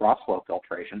filtration or cross-flow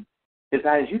filtration, is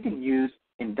that you can use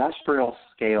industrial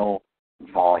scale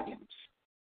volumes.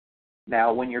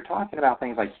 Now, when you're talking about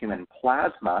things like human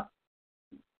plasma,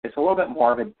 it's a little bit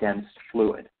more of a dense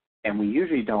fluid, and we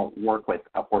usually don't work with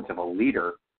upwards of a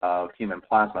liter of human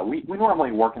plasma. We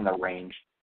normally work in the range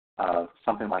of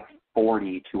something like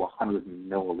 40 to 100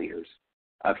 milliliters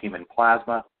of human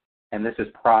plasma, and this is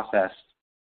processed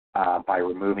by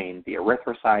removing the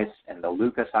erythrocytes and the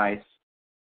leukocytes.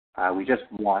 We just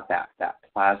want that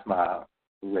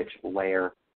plasma-rich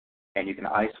layer, and you can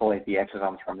isolate the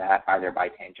exosomes from that either by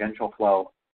tangential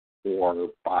flow or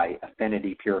by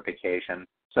affinity purification.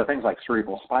 So things like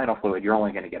cerebral spinal fluid, you're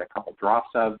only going to get a couple drops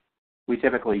of. We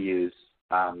typically use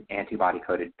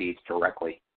antibody-coated beads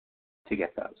directly to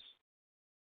get those.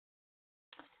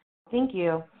 Thank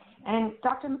you. And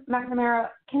Dr. McNamara,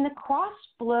 can the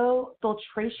cross-flow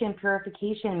filtration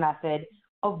purification method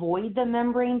avoid the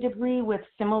membrane debris with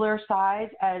similar size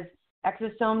as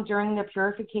exosome during the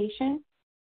purification?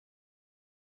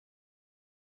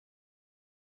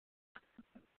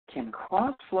 Can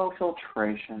cross-flow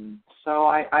filtration, so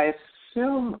I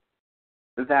assume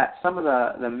that some of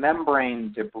the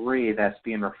membrane debris that's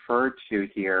being referred to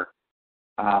here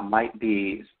might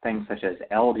be things such as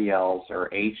LDLs or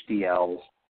HDLs,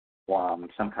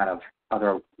 some kind of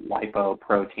other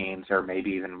lipoproteins, or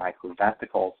maybe even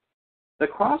microvesicles. The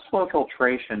cross-flow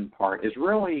filtration part is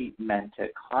really meant to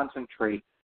concentrate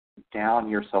down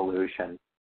your solution,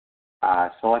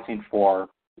 selecting for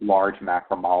large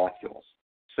macromolecules.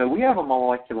 So we have a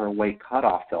molecular weight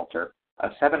cutoff filter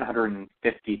of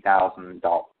 750,000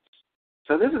 Daltons.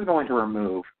 So this is going to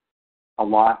remove a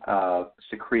lot of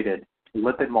secreted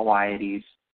lipid moieties,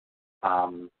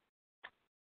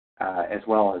 as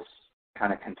well as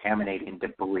kind of contaminating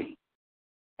debris.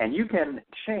 And you can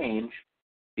change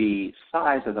the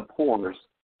size of the pores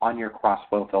on your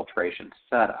cross-flow filtration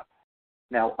setup.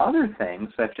 Now, other things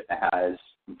such as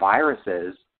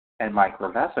viruses and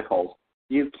microvesicles,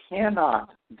 you cannot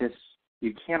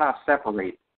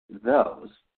separate those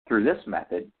through this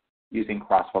method using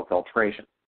cross-flow filtration,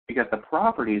 because the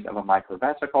properties of a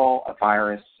microvesicle, a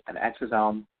virus, an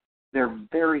exosome, they're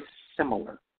very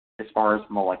similar as far as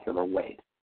molecular weight.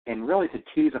 And really, to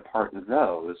tease apart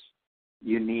those,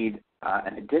 you need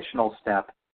an additional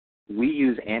step. We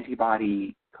use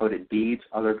antibody-coated beads.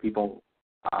 Other people,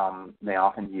 they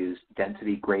often use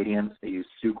density gradients. They use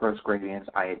sucrose gradients,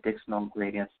 iodixonal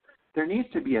gradients. There needs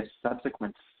to be a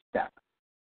subsequent step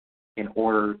in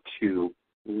order to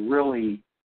really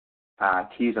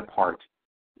tease apart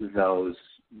those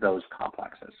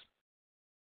complexes.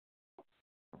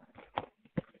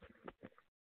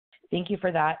 Thank you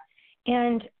for that.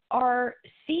 And are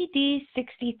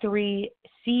CD63,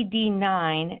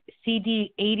 CD9,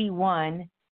 CD81,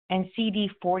 and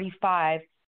CD45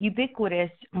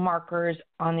 ubiquitous markers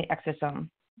on the exosome?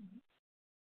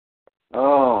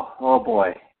 Oh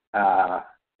boy.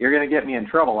 You're going to get me in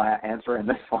trouble answering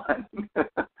this one.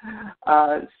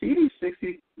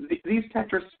 CD60, these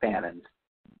tetraspanins,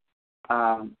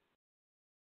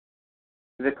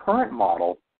 the current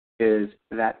model is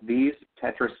that these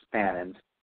tetraspanins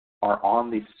are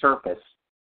on the surface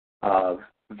of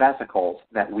vesicles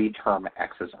that we term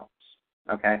exosomes,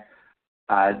 okay?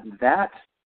 That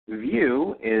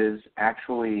view is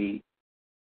actually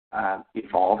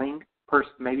evolving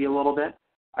maybe a little bit.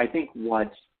 I think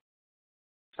what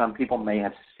some people may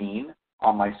have seen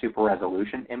on my super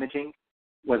resolution imaging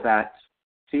was that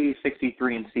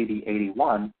CD63 and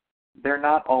CD81, they're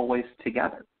not always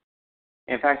together.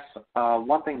 In fact,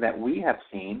 one thing that we have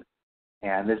seen,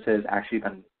 and this has actually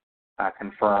been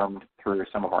confirmed through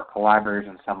some of our collaborators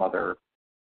and some other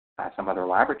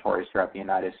laboratories throughout the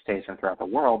United States and throughout the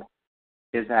world,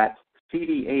 is that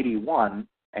CD81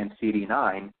 and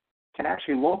CD9 can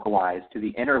actually localize to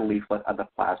the inner leaflet of the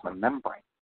plasma membrane.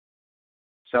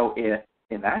 So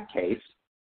in that case,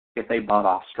 if they bud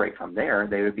off straight from there,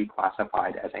 they would be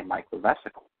classified as a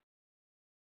microvesicle.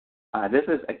 This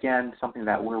is, again, something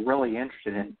that we're really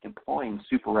interested in employing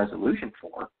super resolution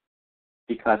for,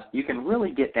 because you can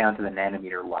really get down to the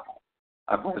nanometer level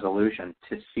of resolution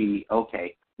to see,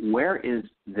 okay, where is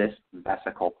this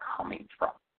vesicle coming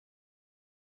from?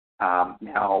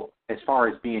 Now, as far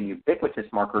as being ubiquitous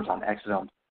markers on exosomes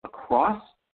across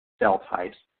cell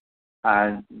types,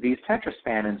 these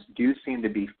tetraspanins do seem to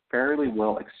be fairly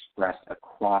well expressed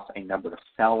across a number of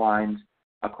cell lines,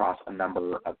 across a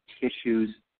number of tissues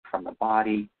from the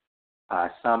body.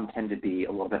 Some tend to be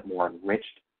a little bit more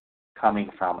enriched, coming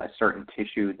from a certain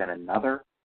tissue than another.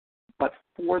 But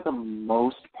for the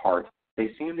most part,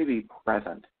 they seem to be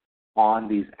present on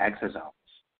these exosomes,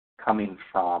 coming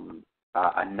from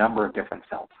a number of different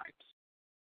cell types.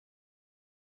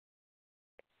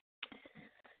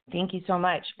 Thank you so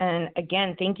much. And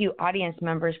again, thank you, audience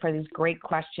members, for these great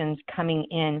questions coming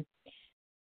in.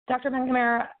 Dr.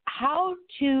 McNamara, how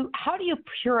do you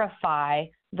purify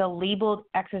the labeled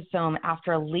exosome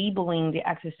after labeling the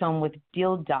exosome with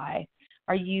Dild dye?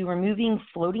 Are you removing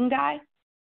floating dye?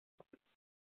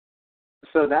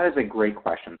 So that is a great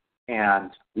question.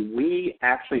 And we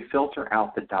actually filter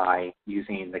out the dye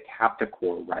using the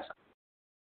Captocore resin.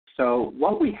 So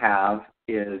what we have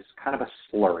is kind of a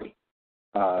slurry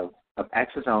of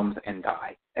exosomes and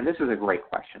dye. And this is a great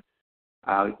question.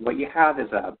 What you have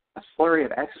is a slurry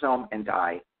of exosome and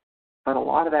dye, but a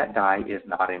lot of that dye is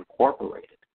not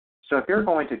incorporated. So if you're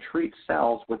going to treat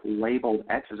cells with labeled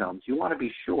exosomes, you want to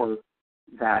be sure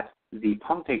that the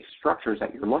punctate structures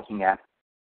that you're looking at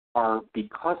are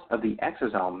because of the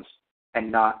exosomes and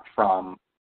not from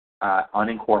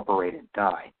unincorporated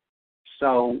dye.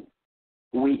 So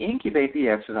we incubate the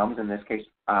exosomes, in this case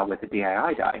with the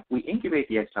DII dye. We incubate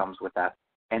the exosomes with that,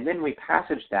 and then we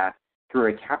passage that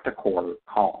through a Captocore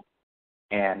column.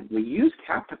 And we use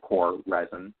Captocore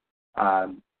resin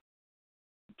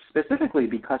specifically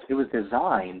because it was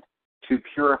designed to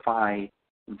purify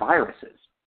viruses.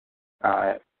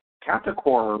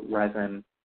 Captocore resin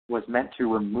was meant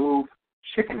to remove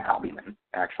chicken albumin,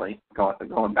 actually,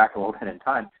 going back a little bit in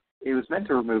time. It was meant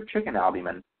to remove chicken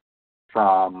albumin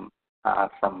from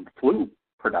flu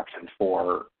production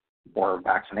for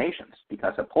vaccinations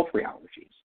because of poultry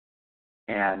allergies.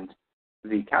 And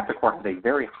the Captocore has a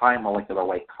very high molecular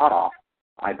weight cutoff.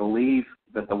 I believe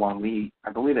that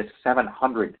I believe it's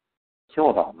 700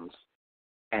 kilodaltons.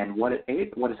 And what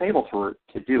it's able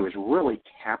to do is really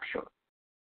capture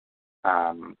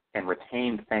and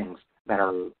retain things that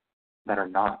are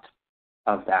not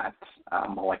of that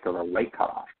molecular weight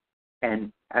cutoff.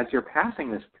 And as you're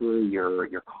passing this through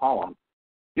your column,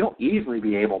 you'll easily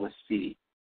be able to see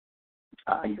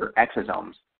your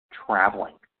exosomes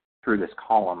traveling through this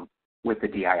column with the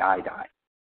DII dye.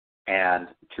 And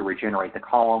to regenerate the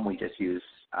column, we just use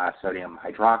sodium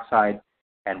hydroxide.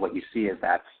 And what you see is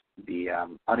that the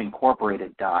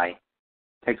unincorporated dye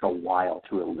takes a while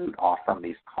to elute off from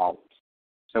these columns.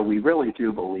 So we really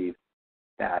do believe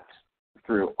that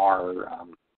through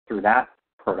that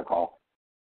protocol,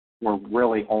 we're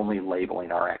really only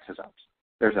labeling our exosomes.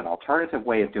 There's an alternative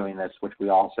way of doing this, which we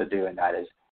also do, and that is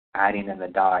adding in the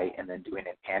dye and then doing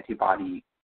an antibody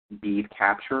bead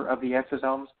capture of the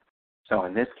exosomes. So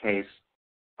in this case,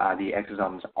 the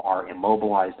exosomes are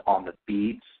immobilized on the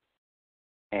beads,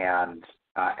 and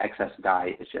excess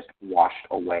dye is just washed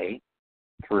away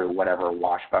through whatever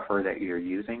wash buffer that you're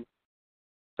using.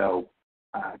 So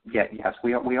yes,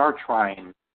 we are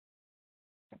trying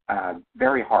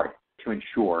very hard to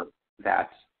ensure that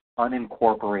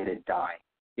unincorporated dye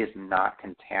is not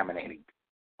contaminating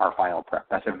our final prep.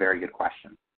 That's a very good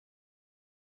question.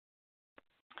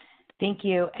 Thank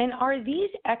you. And are these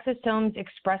exosomes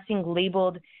expressing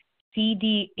labeled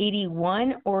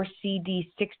CD81 or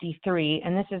CD63?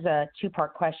 And this is a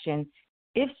two-part question.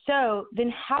 If so,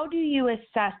 then how do you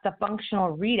assess the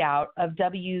functional readout of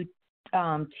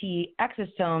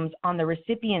exosomes on the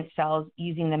recipient cells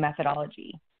using the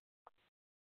methodology?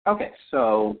 Okay,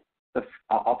 so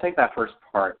I'll take that first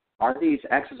part. Are these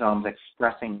exosomes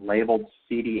expressing labeled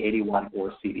CD81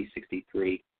 or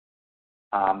CD63?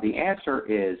 The answer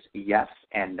is yes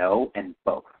and no and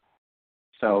both.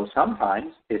 So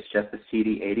sometimes it's just the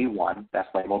CD81 that's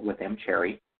labeled with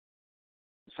mCherry.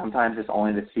 Sometimes it's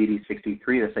only the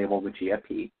CD63 that's labeled with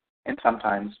GFP, and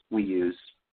sometimes we use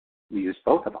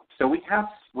both of them. So we have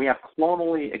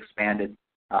clonally expanded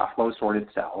flow sorted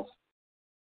cells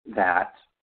that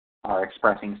are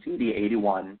expressing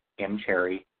CD81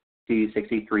 mCherry,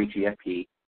 CD63 GFP,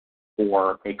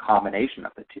 or a combination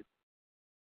of the two.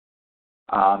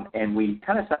 And we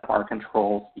kind of set up our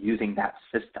controls using that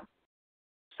system.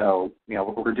 So,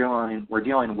 we're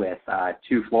dealing with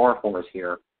two fluorophores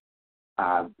here,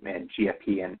 and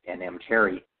GFP and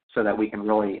mCherry, so that we can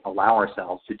really allow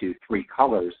ourselves to do three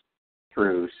colors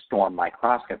through storm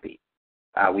microscopy.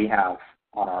 We have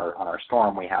on our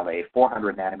storm, we have a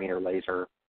 400 nanometer laser,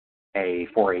 a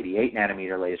 488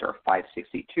 nanometer laser, a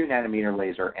 562 nanometer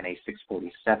laser, and a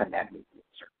 647 nanometer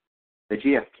laser. The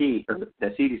GFP, or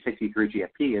the CD63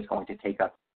 GFP, is going to take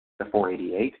up the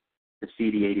 488. The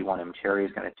CD81 mCherry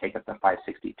is going to take up the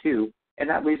 562, and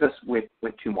that leaves us with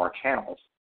two more channels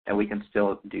that we can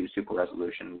still do super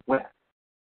resolution with.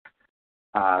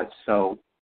 So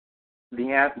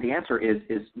the answer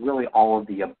is really all of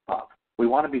the above. We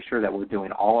want to be sure that we're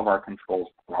doing all of our controls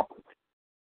properly.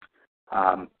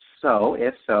 So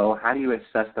if so, how do you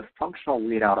assess the functional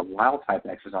readout of wild-type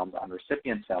exosomes on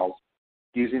recipient cells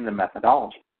using the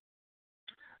methodology?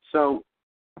 So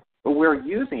we're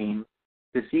using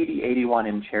the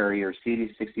CD81 mCherry or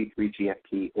CD63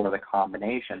 GFP or the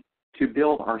combination to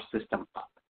build our system up.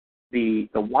 The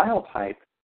wild-type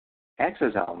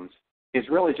exosomes is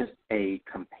really just a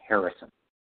comparison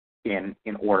in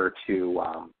order to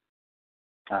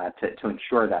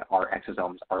ensure that our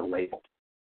exosomes are labeled.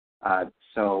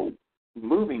 So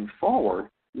moving forward,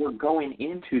 we're going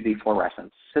into the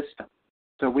fluorescence system.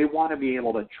 So we want to be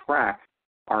able to track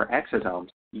our exosomes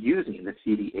using the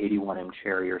CD81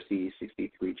 mCherry or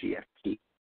CD63 GFP.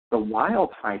 The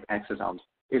wild-type exosomes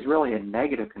is really a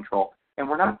negative control, and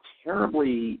we're not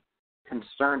terribly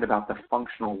concerned about the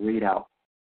functional readout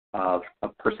of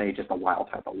per se just the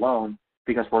wild-type alone,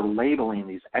 because we're labeling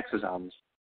these exosomes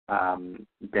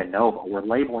de novo. We're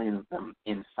labeling them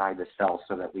inside the cell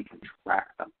so that we can track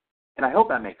them. And I hope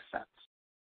that makes sense.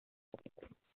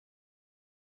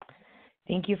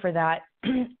 Thank you for that.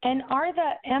 And are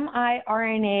the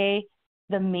miRNA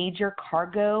the major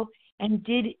cargo? And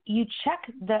did you check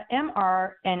the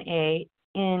mRNA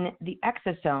in the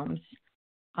exosomes?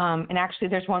 And actually,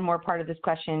 there's one more part of this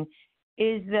question.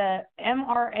 Is the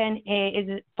mRNA, is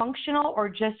it functional or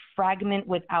just fragment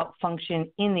without function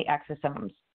in the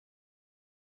exosomes?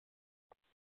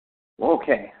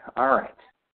 Okay, all right.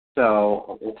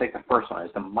 So we'll take the first one.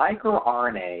 Is the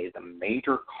microRNA the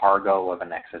major cargo of an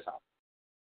exosome?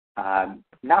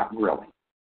 Not really.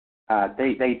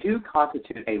 They do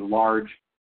constitute a large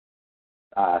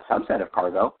subset of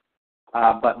cargo,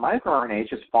 but microRNAs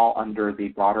just fall under the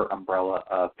broader umbrella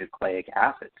of nucleic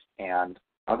acids. And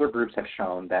other groups have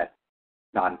shown that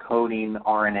non-coding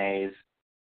RNAs,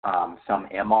 some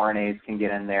mRNAs can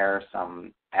get in there,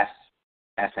 some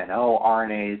SNO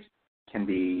RNAs can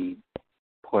be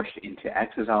pushed into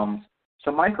exosomes.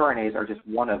 So microRNAs are just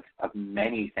one of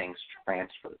many things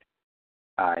transferred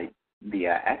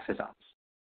via exosomes.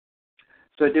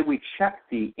 So did we check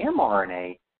the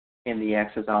mRNA in the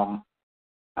exosome?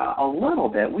 A little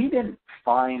bit. We didn't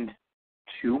find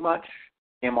too much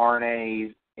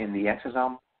mRNA in the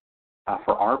exosome.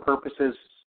 For our purposes,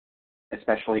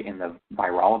 especially in the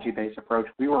virology-based approach,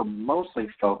 we were mostly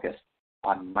focused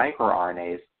on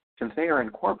microRNAs since they are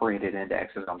incorporated into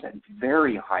exosomes at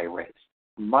very high rates,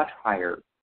 much higher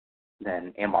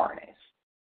than mRNAs.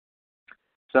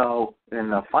 So then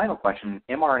the final question,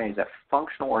 mRNA, is it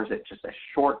functional or is it just a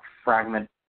short fragment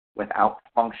without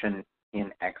function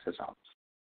in exosomes?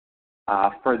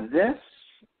 For this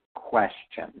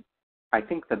question, I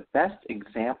think the best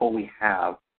example we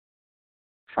have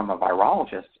from a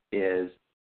virologist is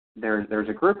there's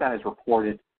a group that has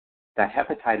reported that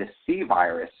hepatitis C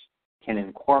virus can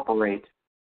incorporate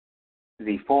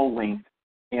the full-length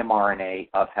mRNA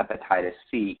of hepatitis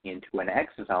C into an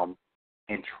exosome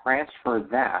and transfer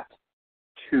that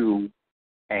to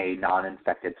a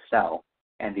non-infected cell,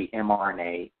 and the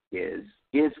mRNA is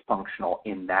functional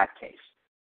in that case.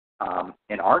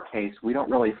 In our case, we don't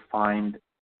really find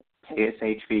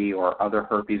KSHV or other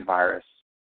herpes virus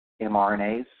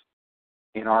mRNAs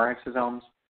in our exosomes,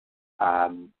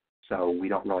 so we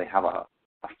don't really have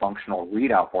functional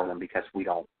readout for them because we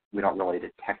don't really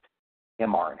detect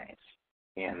mRNAs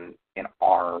in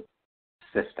our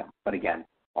system. But again,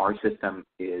 our system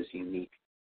is unique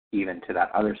even to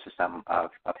that other system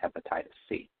of hepatitis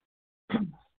C.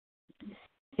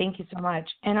 Thank you so much.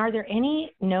 And are there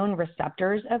any known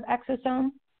receptors of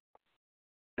exosome?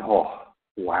 Oh,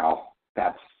 wow.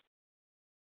 That's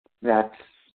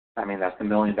the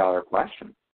million-dollar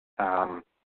question.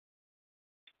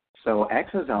 So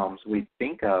exosomes, we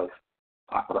think of,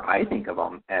 or I think of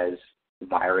them as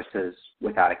viruses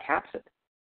without a capsid.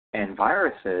 And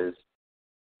viruses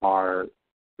are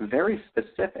very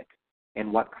specific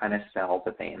in what kind of cells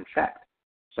that they infect.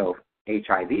 So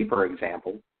HIV, for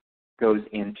example, goes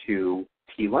into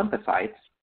T lymphocytes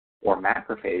or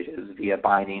macrophages via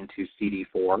binding to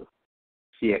CD4,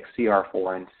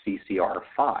 CXCR4, and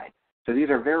CCR5. So these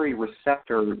are very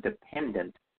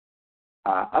receptor-dependent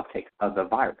uptake of the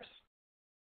virus.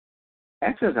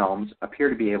 Exosomes appear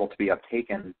to be able to be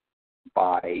uptaken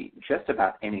by just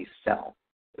about any cell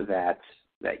that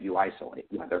you isolate,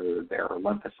 whether they're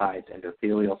lymphocytes,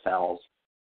 endothelial cells,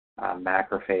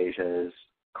 macrophages,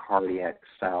 cardiac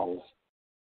cells,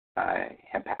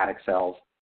 hepatic cells.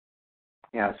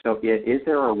 Yeah, so is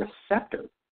there a receptor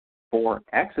for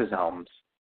exosomes?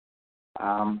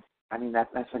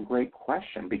 That's a great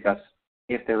question, because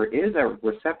if there is a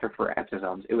receptor for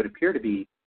exosomes, it would appear to be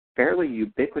fairly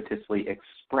ubiquitously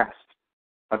expressed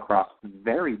across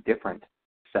very different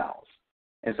cells.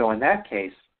 And so in that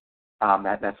case,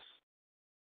 that's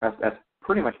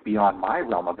pretty much beyond my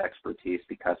realm of expertise,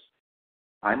 because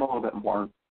I'm a little bit more,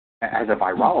 as a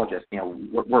virologist,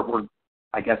 we're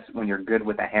I guess when you're good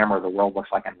with a hammer, the world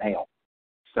looks like a nail.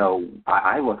 So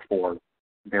I look for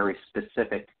very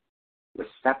specific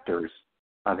receptors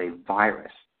of a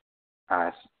virus.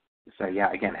 So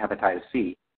yeah, again, hepatitis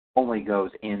C only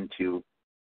goes into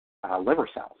liver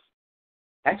cells.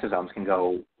 Exosomes can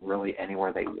go really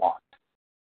anywhere they want.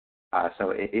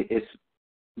 So it's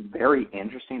very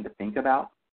interesting to think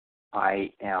about.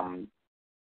 I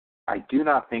do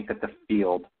not think that the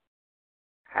field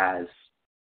has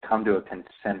come to a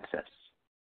consensus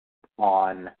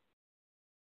on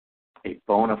a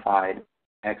bona fide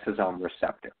exosome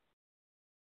receptor.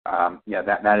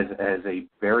 That is a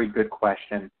very good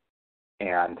question,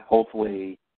 and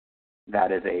hopefully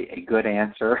that is a good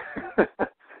answer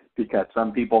because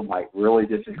some people might really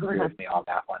disagree with me on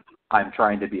that one. I'm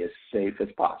trying to be as safe as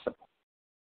possible.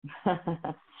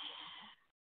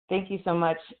 Thank you so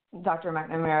much, Dr.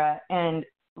 McNamara. And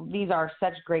these are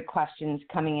such great questions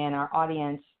coming in. Our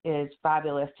audience is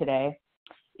fabulous today.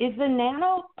 Is the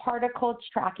nanoparticle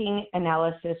tracking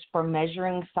analysis for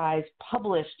measuring size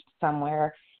published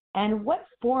somewhere? And what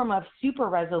form of super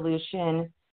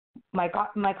resolution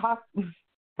microscopy,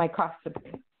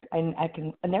 I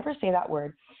can never say that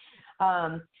word,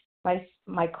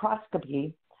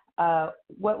 microscopy,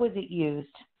 what was it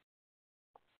used?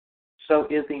 So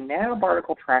is the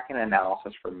nanoparticle tracking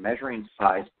analysis for measuring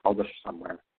size published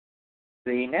somewhere?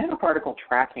 The nanoparticle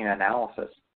tracking analysis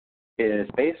is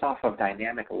based off of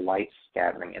dynamic light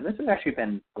scattering, and this has actually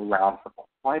been around for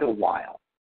quite a while.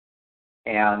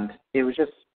 And it was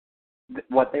just,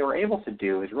 what they were able to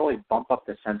do is really bump up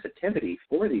the sensitivity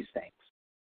for these things,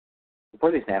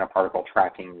 for these nanoparticle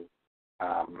tracking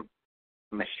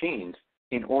machines,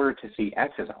 in order to see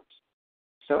exosomes.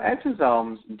 So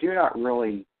exosomes do not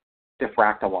really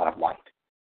diffract a lot of light.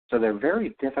 So they're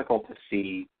very difficult to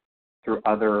see through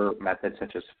other methods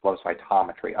such as flow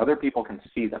cytometry. Other people can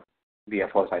see them via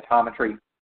flow cytometry,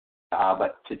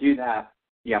 but to do that,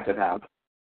 you have to have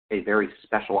a very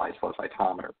specialized flow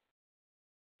cytometer.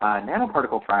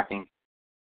 Nanoparticle tracking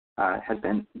has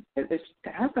been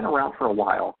around for a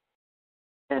while,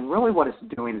 and really what it's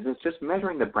doing is it's just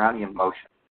measuring the Brownian motion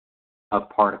of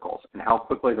particles and how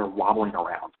quickly they're wobbling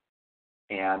around.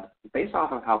 And based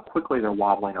off of how quickly they're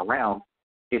wobbling around,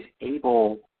 it's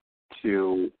able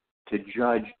to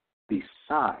judge the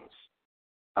size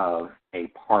of a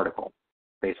particle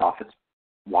based off its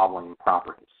wobbling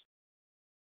properties.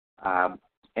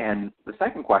 And the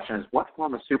second question is, what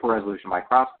form of super resolution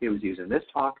microscopy was used in this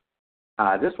talk?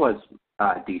 This was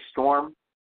D-Storm,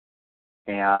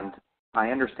 and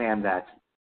I understand that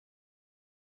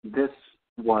this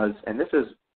is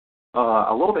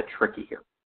a little bit tricky here.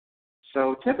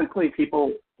 So typically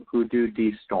people who do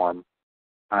D-Storm,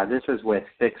 this is with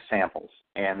fixed samples,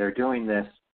 and they're doing this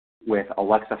with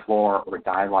Alexaflor or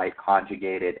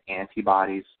dye-light-conjugated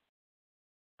antibodies.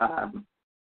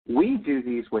 We do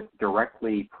these with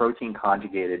directly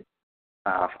protein-conjugated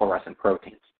fluorescent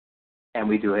proteins, and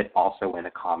we do it also in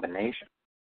a combination.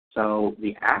 So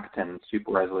the Acton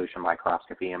super resolution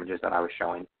microscopy images that I was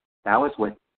showing That was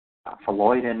with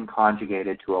phalloidin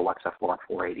conjugated to Alexaflor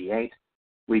 488.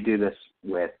 We do this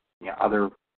with other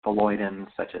phalloidins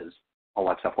such as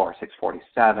Alexaflor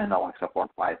 647, Alexaflor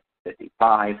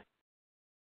 555.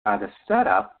 The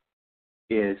setup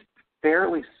is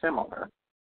fairly similar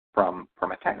from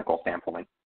a technical standpoint.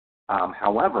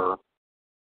 However,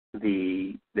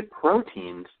 the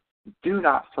proteins do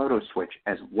not photoswitch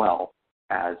as well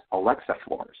as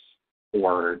Alexaflors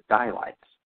or dialytes,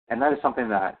 and that is something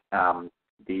that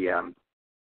the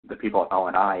people at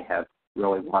ONI have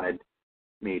really wanted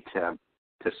me to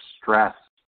stress,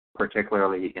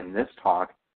 particularly in this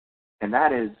talk, and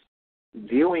that is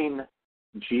viewing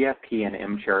GFP and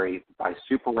mCherry by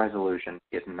super resolution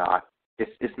is not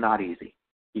easy.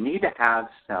 You need to have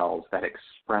cells that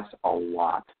express a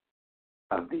lot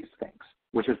of these things,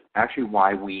 which is actually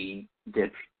why we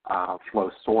did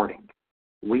flow sorting.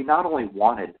 We not only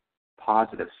wanted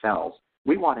positive cells,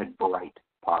 we wanted bright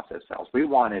positive cells. We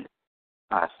wanted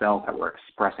cells that were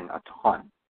expressing a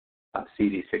ton of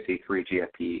CD63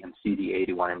 GFP and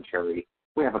CD81 mCherry.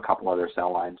 We have a couple other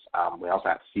cell lines. We also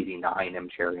have CD9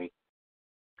 mCherry.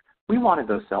 We wanted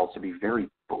those cells to be very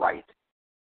bright,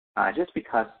 just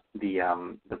because the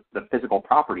physical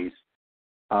properties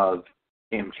of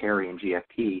mCherry and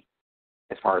GFP,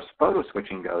 as far as photo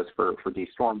switching goes for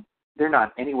D-Storm, they're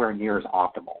not anywhere near as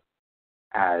optimal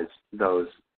as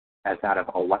that of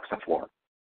Alexaflor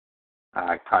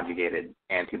conjugated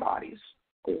antibodies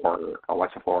or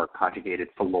Alexaflor conjugated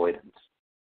phalloidins.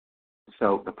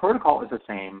 So the protocol is the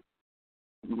same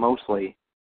mostly,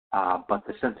 but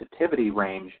the sensitivity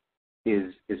range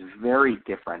is very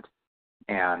different,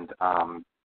 and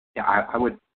I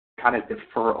would kind of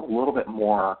defer a little bit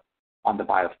more on the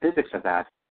biophysics of that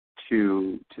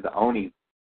to the ONI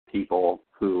people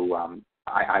who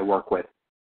I work with,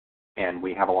 and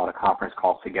we have a lot of conference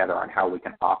calls together on how we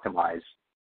can optimize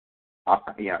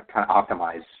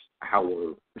how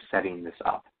we're setting this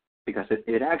up, because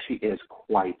it actually is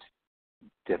quite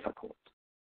difficult.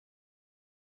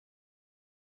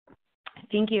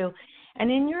 Thank you. And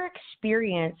in your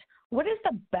experience, what is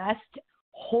the best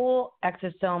whole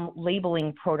exosome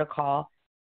labeling protocol?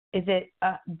 Is it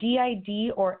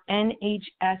DID or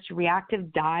NHS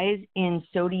reactive dyes in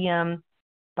sodium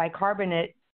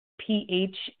bicarbonate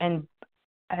pH and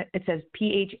it says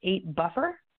pH 8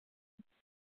 buffer?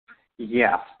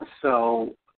 Yes.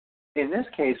 So in this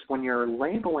case, when you're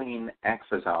labeling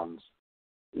exosomes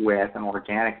with an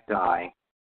organic dye,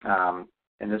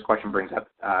 and this question brings up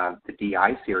the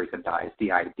DI series of dyes,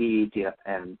 DID,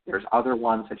 and there's other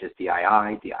ones such as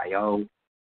DII, DIO.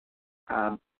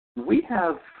 We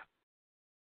have,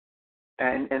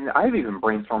 and I've even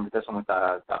brainstormed this one with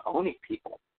the ONI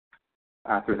people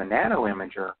through the nano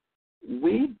imager.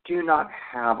 We do not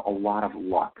have a lot of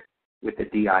luck with the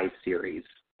DI series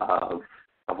of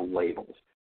labels.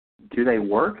 Do they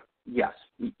work? Yes.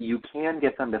 You can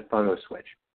get them to photo switch.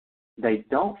 They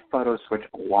don't photo switch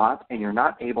a lot, and you're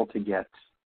not able to get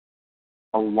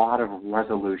a lot of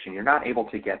resolution. You're not able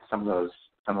to get some of those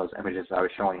images I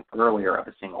was showing earlier of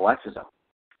a single exosome.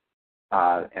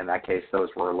 In that case, those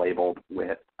were labeled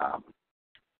with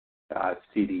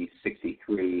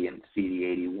CD63 and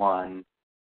CD81.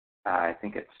 I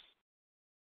think it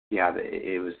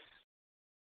was.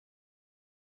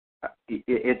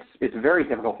 It's very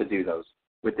difficult to do those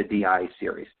with the DI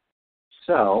series.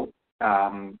 So,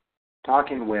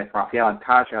 talking with Raphael and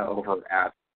Kasia over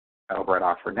at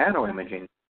Oxford Nano Imaging,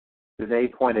 they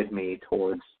pointed me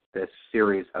towards this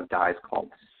series of dyes called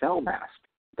cell mask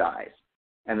dyes.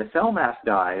 And the cell mask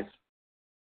dyes,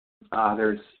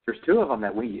 there's two of them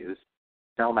that we use,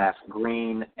 cell mask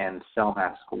green and cell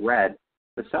mask red.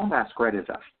 The cell mask red is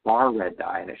a far red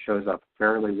dye, and it shows up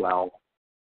fairly well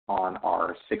on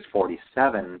our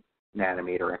 647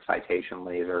 nanometer excitation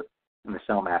laser, and the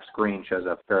cell mask green shows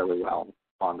up fairly well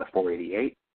on the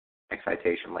 488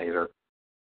 excitation laser.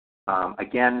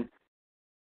 Again,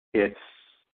 it's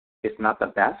not the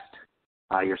best.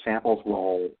 Your samples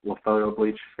will photo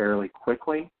bleach fairly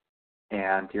quickly,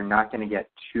 and you're not going to get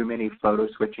too many photo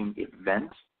switching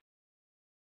events.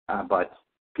 But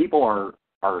people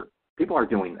are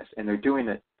doing this, and they're doing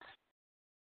it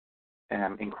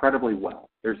incredibly well.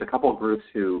 There's a couple of groups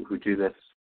who do this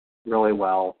really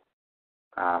well.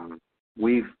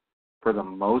 We've, for the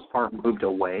most part, moved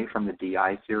away from the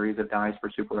DI series of dyes for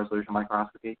super resolution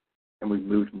microscopy, and we've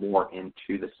moved more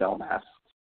into the cell masks.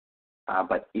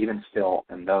 But even still,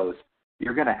 in those,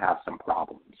 you're going to have some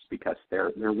problems because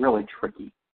they're really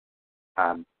tricky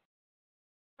to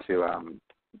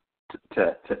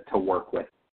work with.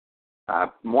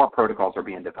 More protocols are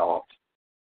being developed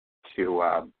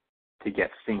to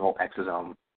get single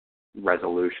exosome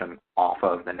resolution off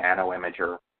of the nano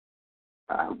imager.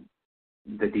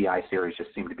 The DI series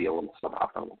just seemed to be a little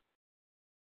suboptimal.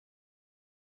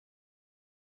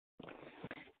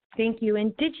 Thank you.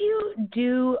 And did you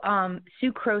do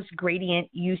sucrose gradient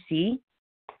UC?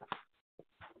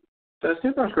 So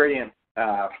sucrose gradient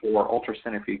for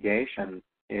ultracentrifugation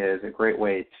is a great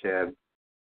way to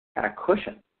kind of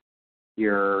cushion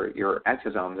your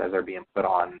exosomes as they're being put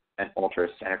on an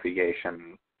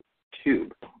ultracentrifugation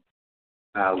tube.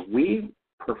 We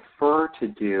prefer to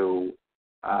do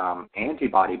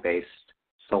antibody-based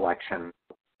selection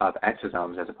of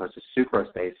exosomes as opposed to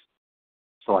sucrose-based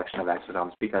selection of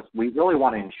exosomes because we really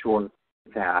want to ensure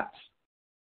that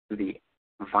the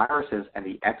viruses and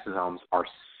the exosomes are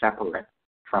separate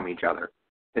from each other.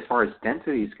 As far as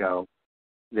densities go,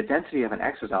 the density of an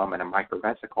exosome and a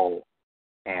microvesicle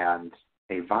and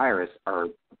a virus are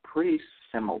pretty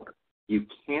similar. You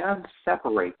can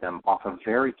separate them off of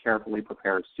very carefully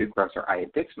prepared sucrose or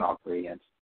iodixonol gradients,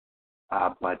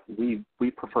 but we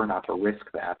prefer not to risk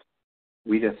that.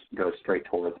 We just go straight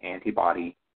towards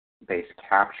antibody-based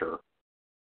capture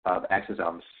of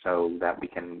exosomes so that we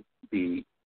can be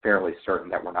fairly certain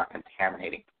that we're not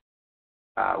contaminating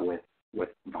with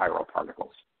viral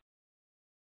particles.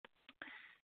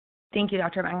 Thank you,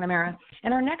 Dr. McNamara.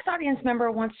 And our next audience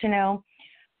member wants to know,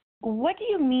 what do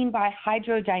you mean by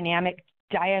hydrodynamic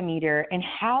diameter and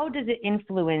how does it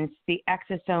influence the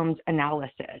exosomes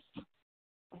analysis?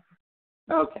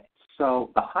 Okay,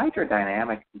 so the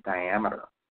hydrodynamic diameter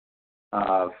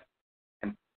of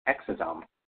an exosome,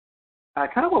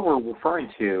 kind of what we're referring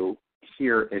to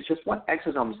here is just what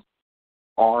exosomes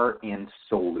are in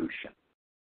solution.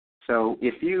 So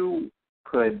if you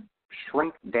could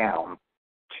shrink down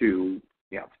to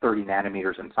 30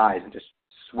 nanometers in size and just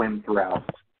swim throughout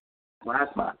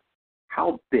plasma,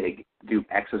 how big do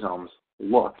exosomes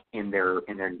look in their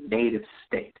native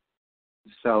state?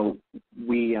 So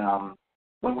we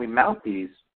when we mount these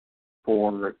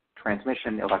for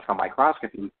transmission electron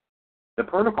microscopy, the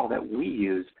protocol that we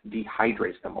use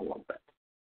dehydrates them a little bit.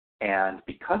 And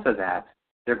because of that,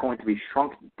 they're going to be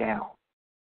shrunk down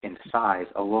in size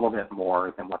a little bit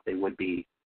more than what they would be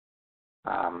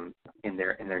in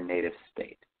their native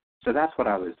state. So that's what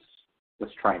I was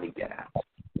trying to get at.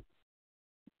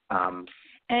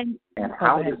 And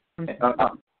how does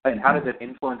it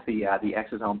influence the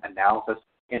exosome analysis?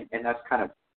 And that's kind of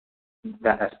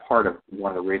that's part of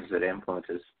one of the reasons it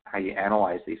influences how you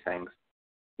analyze these things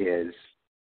is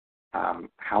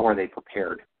how are they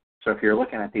prepared. So if you're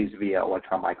looking at these via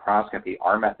electron microscopy,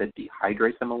 our method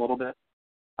dehydrates them a little bit.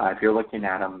 If you're looking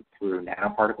at them through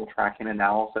nanoparticle tracking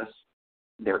analysis,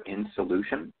 they're in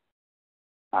solution.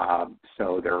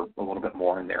 So they're a little bit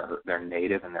more in their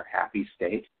native and their happy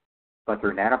state. But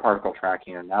through nanoparticle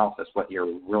tracking analysis, what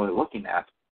you're really looking at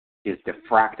is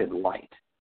diffracted light.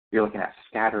 You're looking at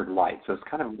scattered light. So it's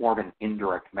kind of more of an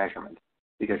indirect measurement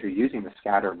because you're using the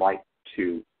scattered light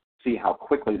to see how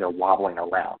quickly they're wobbling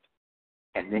around.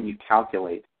 And then you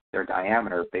calculate their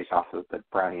diameter based off of the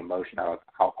Brownian motion of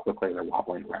how quickly they're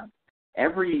wobbling around.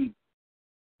 Every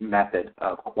method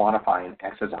of quantifying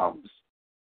exosomes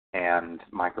and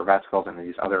microvesicles and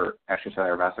these other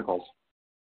extracellular vesicles,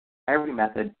 every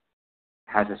method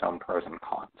has its own pros and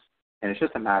cons. And it's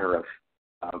just a matter of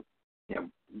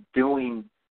doing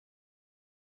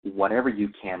whatever you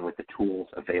can with the tools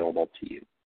available to you.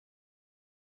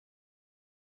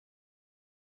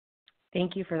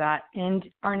 Thank you for that. And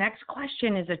our next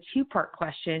question is a two-part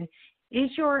question. Is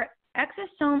your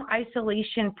exosome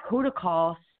isolation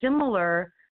protocol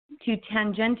similar to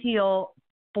tangential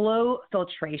flow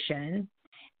filtration?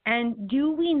 And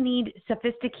do we need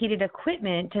sophisticated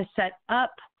equipment to set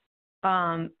up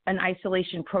an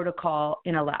isolation protocol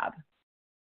in a lab?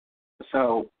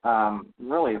 So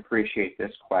really appreciate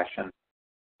this question.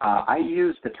 I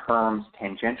use the terms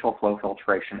tangential flow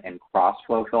filtration and cross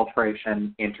flow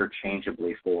filtration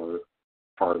interchangeably for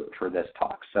this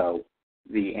talk. So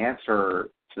the answer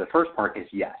to the first part is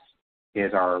yes.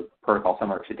 Is our protocol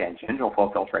similar to tangential flow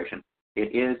filtration?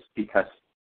 It is because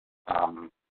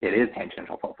it is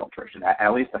tangential flow filtration,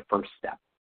 at least the first step.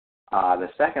 The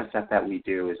second step that we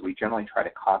do is we generally try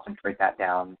to concentrate that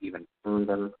down even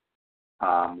further.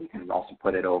 We can also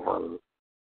put it over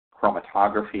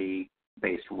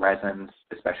chromatography-based resins,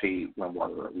 especially when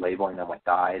we're labeling them with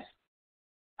dyes.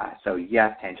 So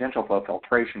yes, tangential flow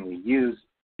filtration we use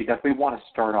because we want to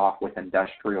start off with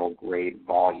industrial-grade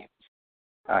volumes.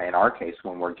 In our case,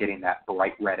 when we're getting that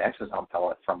bright red exosome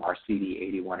pellet from our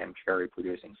CD81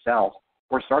 mCherry-producing cells,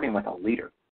 we're starting with 1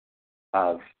 liter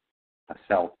of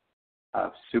cell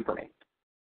of supernate.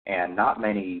 And not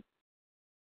many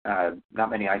not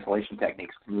many isolation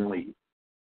techniques can really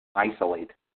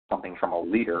isolate something from a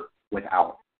liter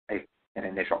without an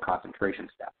initial concentration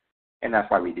step. And that's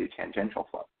why we do tangential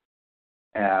flow.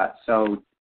 So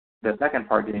the second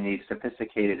part, do you need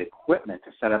sophisticated equipment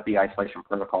to set up the isolation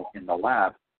protocol in the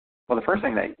lab? Well, the first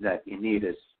thing that you need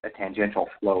is a tangential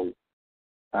flow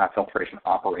filtration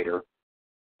operator.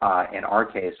 In our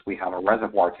case, we have a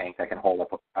reservoir tank that can hold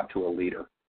up to a liter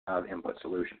of input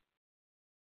solution.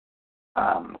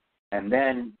 And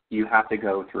then you have to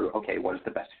go through, okay, what is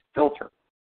the best filter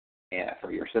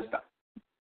for your system?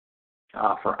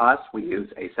 For us, we use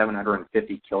a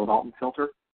 750 kilodalton filter.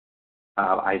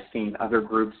 I've seen other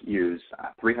groups use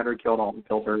 300 kilodalton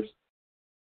filters,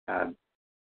 and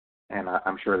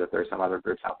I'm sure that there's some other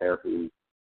groups out there who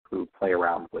play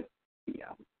around with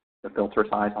the filter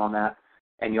size on that.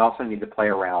 And you also need to play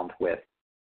around with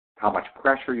how much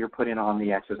pressure you're putting on the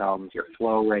exosomes, your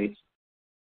flow rates.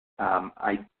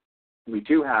 We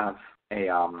do have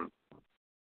a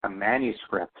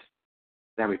manuscript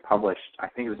that we published, I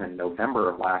think it was in November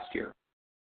of last year,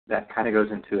 that kind of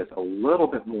goes into this a little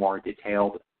bit more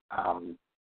detailed,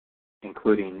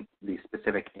 including the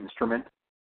specific instrument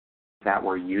that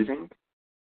we're using.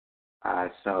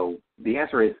 So the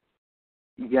answer is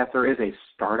yes, there is a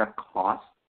startup cost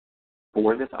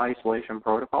for this isolation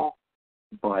protocol,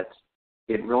 but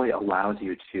it really allows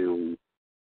you to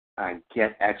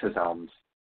get exosomes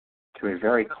to a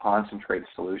very concentrated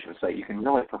solution so that you can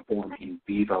really perform in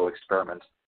vivo experiments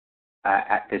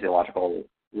at physiological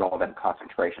relevant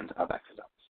concentrations of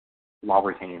exosomes while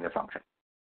retaining their function.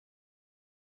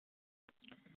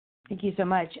 Thank you so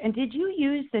much. And did you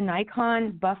use the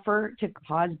Nikon buffer to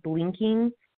cause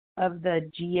blinking of the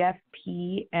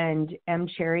GFP and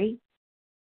mCherry?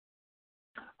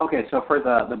 Okay, so for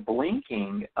the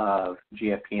blinking of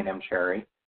GFP and mCherry,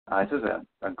 this is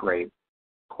a great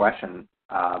question.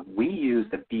 We use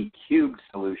the B-cubed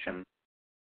solution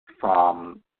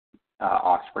from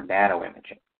Oxford Nano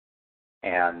Imaging,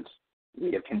 and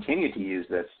we have continued to use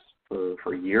this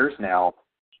for years now.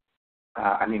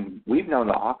 I mean, we've known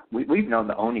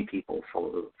the ONI people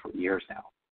for years now,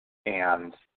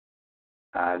 and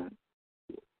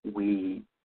we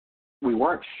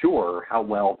weren't sure how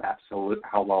well that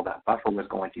buffer was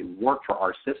going to work for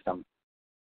our system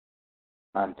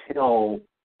until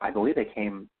I believe they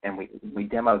came and we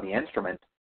demoed the instrument,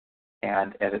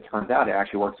 and as it turns out, it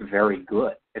actually works very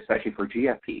good, especially for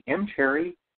GFP.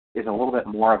 mCherry is a little bit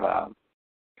more of a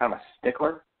kind of a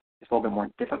stickler. It's a little bit more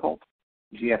difficult.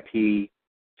 GFP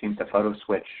seems to photo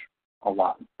switch a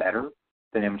lot better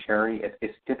than mCherry.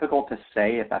 It's difficult to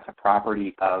say if that's a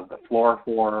property of the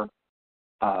fluorophore,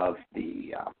 of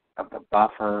the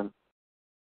buffer,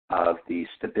 of the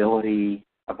stability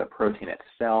of the protein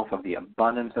itself, of the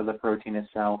abundance of the protein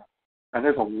itself. And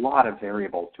there's a lot of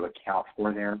variables to account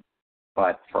for there.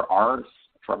 But for our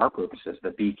purposes,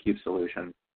 the B-cube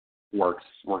solution works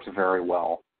very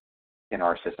well in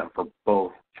our system for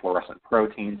both fluorescent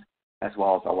proteins as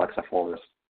well as alexiphores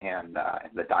and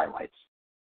the dylites.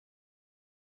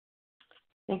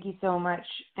 Thank you so much.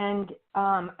 And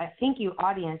thank you,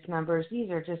 audience members. These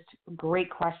are just great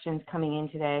questions coming in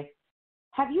today.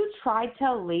 Have you tried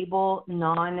to label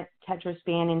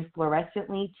non-tetraspanins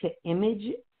fluorescently to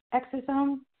image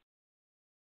exosomes?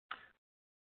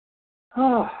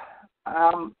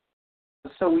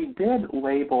 So we did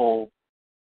label,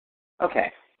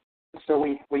 okay, so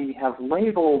we have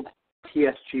labeled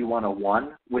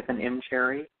TSG101 with an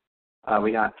mCherry.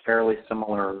 We got fairly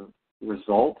similar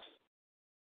results,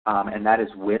 and that is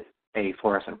with a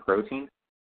fluorescent protein.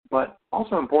 But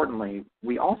also importantly,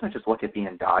 we also just look at the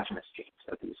endogenous genes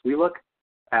of these. We look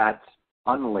at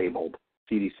unlabeled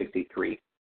CD63,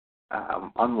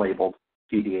 unlabeled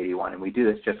CD81, and we do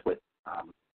this just with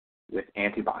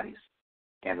antibodies,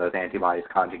 and those antibodies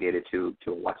conjugated to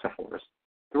alexiphores.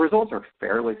 The results are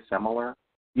fairly similar.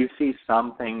 You see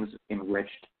some things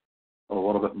enriched a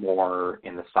little bit more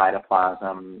in the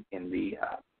cytoplasm, in the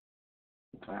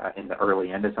early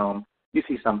endosome. You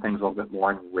see some things a little bit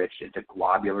more enriched into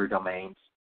globular domains.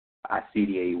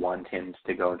 CD81 tends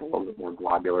to go into a little bit more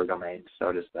globular domains.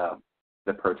 So does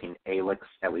the protein ALEX,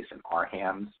 at least in our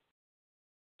hands.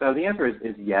 So the answer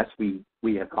is yes, we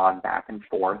have gone back and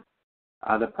forth.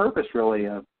 The purpose really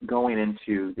of going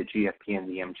into the GFP and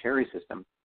the mCherry system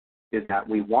is that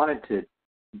we wanted to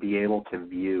be able to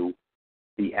view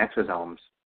the exosomes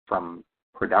from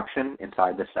production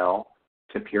inside the cell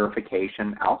to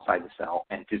purification outside the cell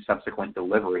and to subsequent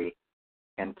delivery,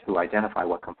 and to identify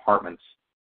what compartments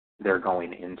they're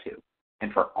going into.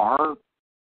 And for our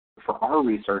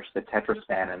research, the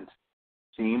tetraspanins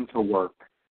seem to work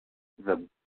the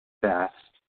best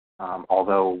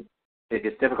although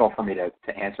it's difficult for me to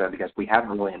answer that because we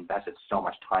haven't really invested so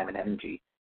much time and energy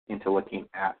into looking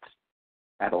at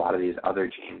a lot of these other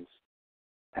genes.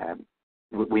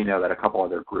 We know that a couple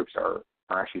other groups are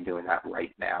actually doing that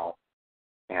right now,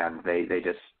 and they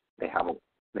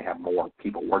have more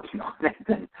people working on it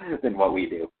than what we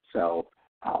do. So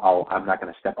I'm not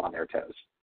going to step on their toes.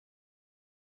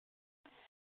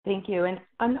 Thank you. And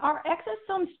are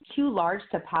exosomes too large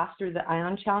to pass through the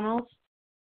ion channels?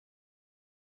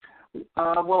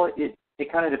 Well, it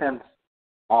kind of depends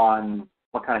on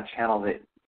what kind of channel that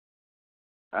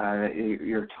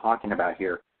you're talking about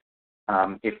here.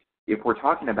 If we're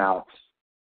talking about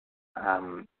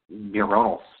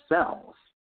neuronal cells,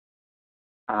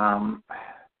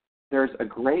 there's a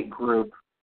great group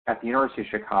at the University of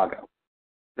Chicago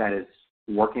that is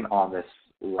working on this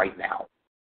right now.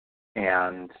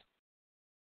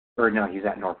 He's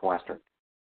at Northwestern.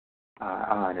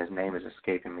 And his name is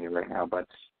escaping me right now, but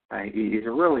he's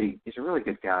a really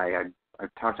good guy.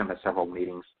 I've talked to him at several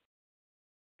meetings,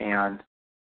 and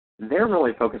they're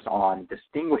really focused on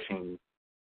distinguishing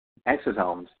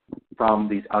exosomes from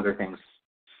these other things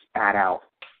spat out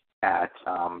at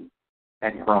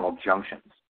neuronal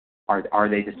junctions. Are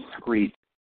they discrete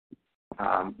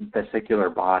vesicular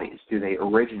bodies? Do they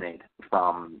originate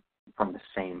from the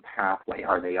same pathway?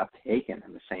 Are they uptaken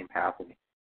in the same pathway?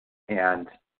 And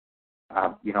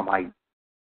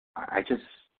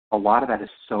a lot of that is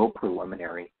so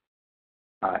preliminary,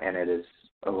 and it is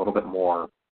a little bit more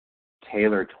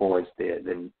tailored towards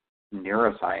the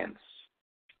neuroscience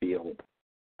field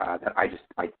that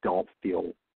I don't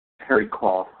feel very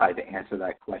qualified to answer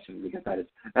that question, because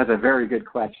that's a very good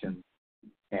question,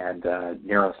 and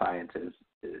neuroscience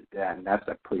and that's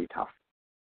a pretty tough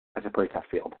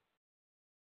field.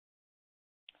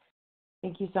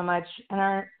 Thank you so much. And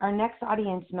our next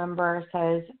audience member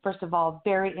says, first of all,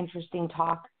 very interesting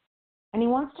talk. And he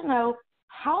wants to know,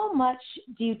 how much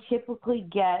do you typically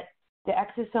get the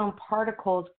exosome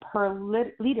particles per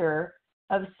liter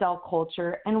of cell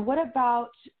culture? And what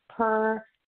about per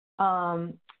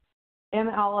ml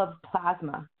of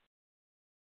plasma?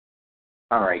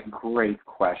 All right, great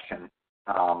question.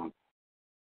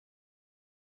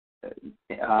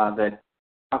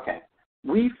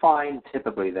 We find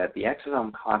typically that the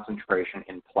exosome concentration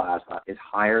in plasma is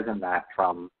higher than that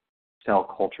from cell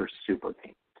culture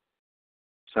supernatant.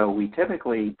 So we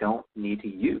typically don't need to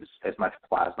use as much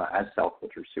plasma as cell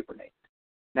culture supernatant.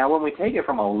 Now, when we take it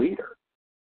from a liter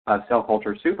of cell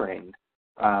culture supernatant,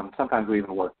 sometimes we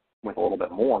even work with a little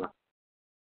bit more.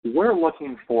 We're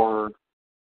looking for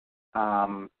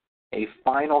a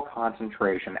final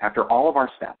concentration after all of our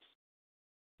steps.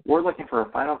 We're looking for a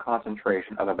final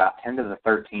concentration of about 10 to the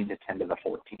 13 to 10 to the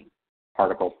 14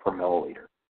 particles per milliliter.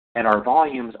 And our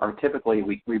volumes are typically,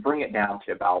 we bring it down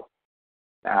to about,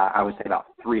 I would say about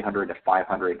 300 to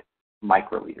 500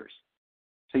 microliters.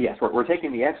 So yes, we're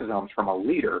taking the exosomes from a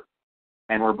liter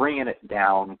and we're bringing it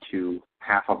down to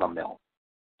half of a mil.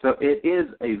 So it is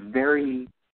a very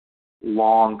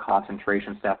long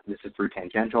concentration step. This is through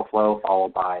tangential flow,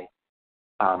 followed by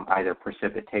either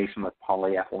precipitation with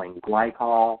polyethylene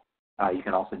glycol. You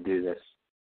can also do this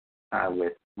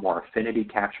with more affinity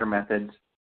capture methods.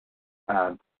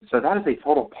 So that is a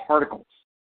total particles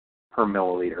per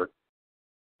milliliter.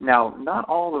 Now, not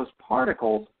all those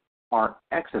particles are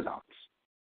exosomes.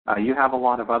 You have a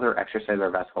lot of other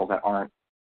extracellular vesicles that aren't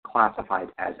classified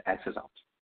as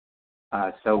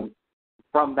exosomes. So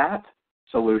from that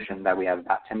solution that we have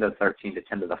about 10 to the 13 to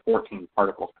 10 to the 14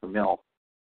 particles per mil,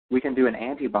 we can do an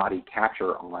antibody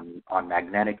capture on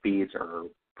magnetic beads or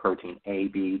protein A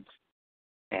beads,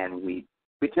 and we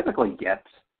typically get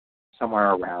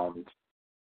somewhere around,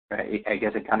 I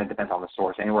guess it kind of depends on the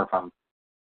source, anywhere from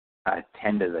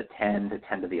 10 to the 10 to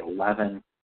 10 to the 11.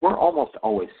 We're almost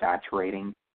always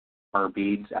saturating our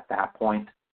beads at that point,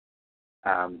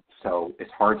 so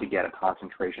it's hard to get a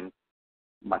concentration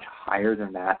much higher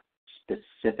than that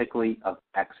specifically of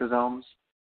exosomes,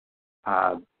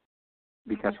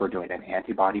 because we're doing an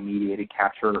antibody-mediated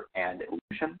capture and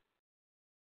elution.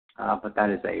 But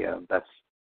that is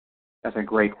that's a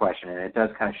great question, and it does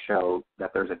kind of show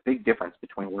that there's a big difference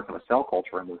between working with cell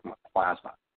culture and working with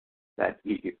plasma. That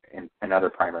and other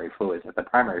primary fluids. At the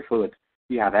primary fluids,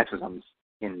 you have exosomes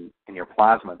in your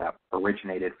plasma that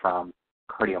originated from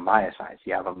cardiomyocytes.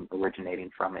 You have them originating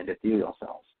from endothelial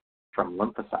cells, from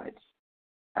lymphocytes,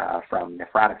 from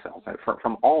nephrotic cells,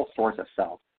 from all sorts of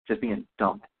cells just being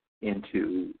dumped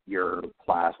into your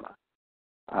plasma.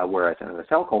 Whereas in the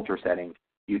cell culture setting,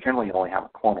 you generally only have a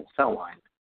clonal cell line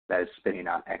that is spitting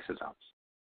out exosomes.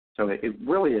 So it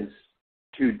really is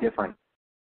two different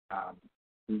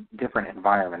different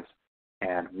environments,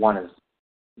 and one is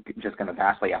just going to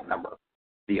vastly outnumber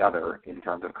the other in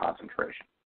terms of concentration.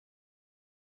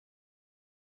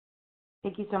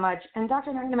 Thank you so much. And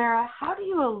Dr. McNamara, how do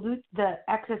you elute the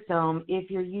exosome if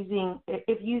you're using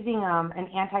an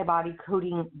antibody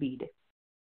coating bead?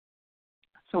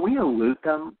 So we elute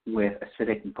them with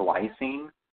acidic glycine.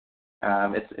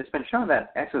 It's been shown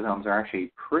that exosomes are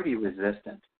actually pretty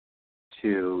resistant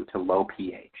to low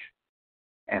pH.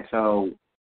 And so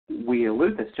we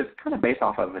elute this just kind of based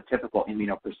off of a typical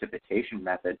immunoprecipitation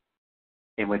method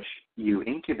in which you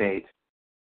incubate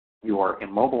your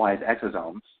immobilized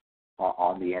exosomes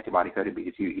on the antibody-coated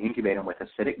beads. You incubate them with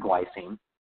acidic glycine.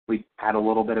 We add a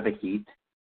little bit of a heat,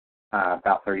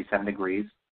 about 37 degrees,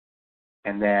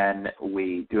 and then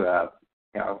we do a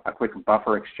quick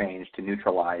buffer exchange to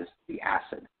neutralize the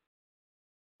acid,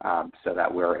 so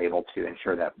that we're able to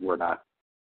ensure that we're not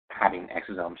having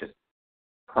exosomes just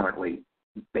permanently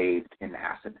bathed in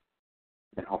acid.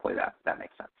 And hopefully that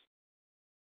makes sense.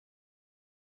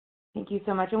 Thank you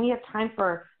so much. And we have time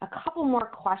for a couple more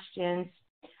questions.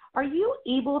 Are you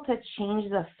able to change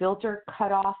the filter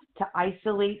cutoff to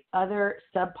isolate other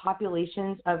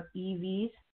subpopulations of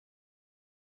EVs?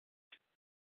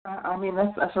 I mean,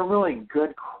 that's a really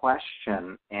good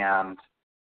question, and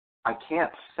I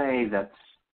can't say that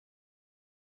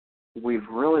we've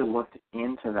really looked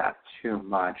into that too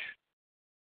much.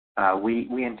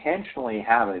 We intentionally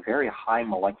have a very high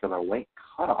molecular weight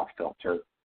cutoff filter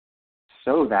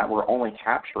so that we're only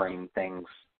capturing things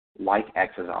like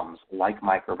exosomes, like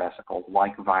microvesicles,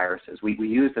 like viruses. We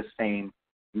use the same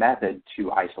method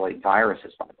to isolate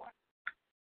viruses, by the way.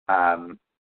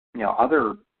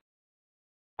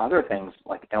 Other things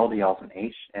like LDLs and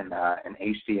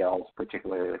HDLs,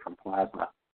 particularly from plasma,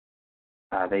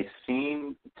 they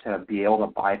seem to be able to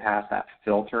bypass that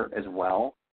filter as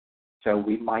well. So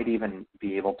we might even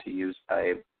be able to use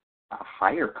a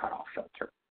higher cutoff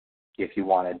filter if you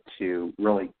wanted to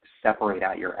really separate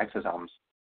out your exosomes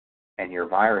and your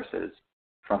viruses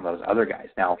from those other guys.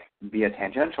 Now, via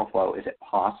tangential flow, is it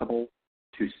possible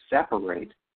to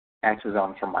separate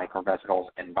exosomes from microvesicles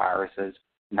and viruses?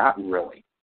 Not really,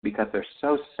 because they're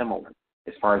so similar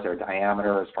as far as their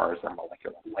diameter, as far as their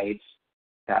molecular weights,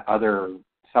 that other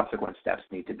subsequent steps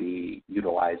need to be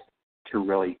utilized to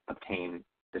really obtain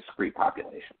discrete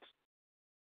populations.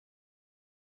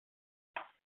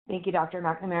 Thank you, Dr.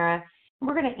 McNamara.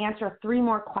 We're going to answer 3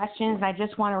 more questions, and I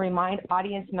just want to remind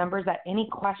audience members that any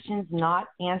questions not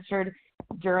answered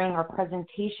during our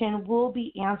presentation will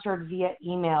be answered via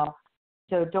email.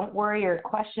 So don't worry, your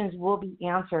questions will be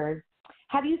answered.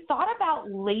 Have you thought about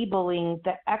labeling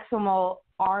the exosomal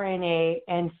RNA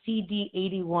and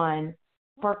CD81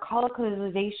 for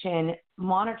colocalization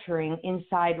monitoring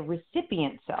inside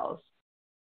recipient cells?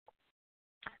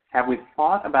 Have we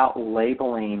thought about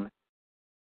labeling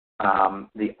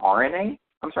the RNA?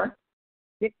 I'm sorry?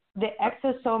 The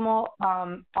exosomal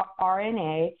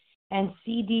RNA and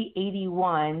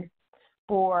CD81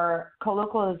 for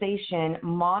colocalization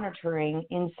monitoring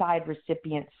inside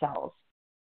recipient cells.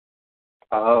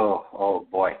 Oh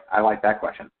boy, I like that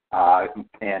question.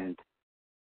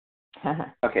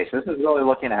 Okay, so this is really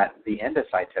looking at the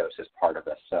endocytosis part of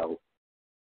this. So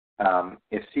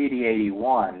if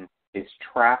CD81 is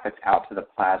trafficked out to the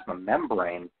plasma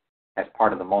membrane as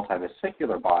part of the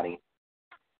multivesicular body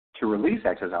to release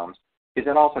exosomes, is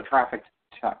it also trafficked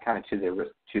to the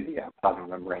plasma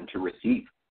membrane to receive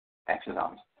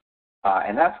exosomes?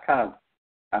 And that's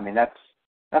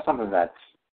that's something that's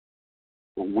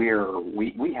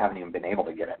we haven't even been able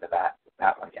to get into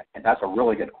that one yet. And that's a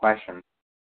really good question.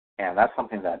 And that's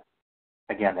something that,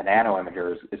 again, the nano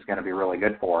imager is going to be really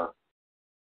good for,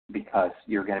 because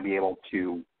you're going to be able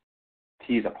to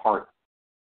tease apart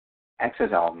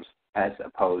exosomes as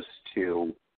opposed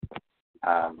to,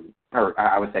 or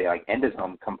I would say like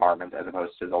endosome compartments as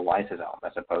opposed to the lysosome,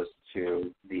 as opposed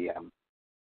to the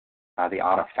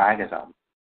autophagosome.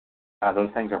 Those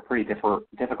things are pretty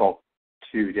difficult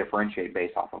to differentiate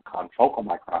based off of confocal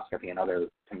microscopy and other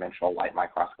conventional light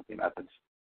microscopy methods,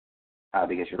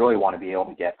 because you really want to be able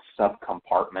to get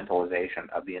subcompartmentalization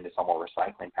of the endosomal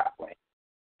recycling pathway.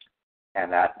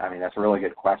 And that's a really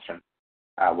good question.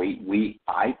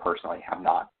 I personally have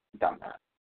not done that,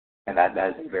 and that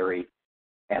is a very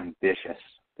ambitious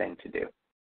thing to do.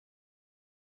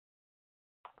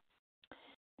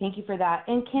 Thank you for that.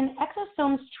 And can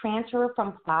exosomes transfer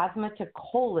from plasma to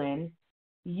colon,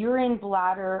 urine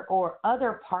bladder, or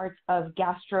other parts of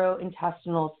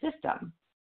gastrointestinal system?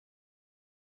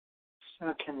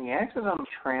 So can the exosome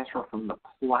transfer from the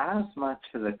plasma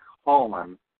to the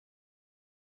colon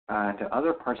to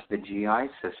other parts of the GI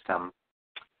system?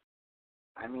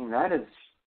 I mean, that is,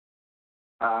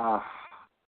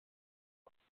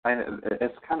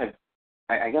 it's kind of,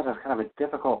 I guess it's kind of a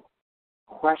difficult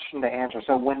question to answer.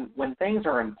 So when things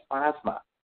are in plasma,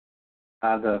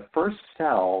 the first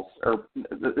cells, or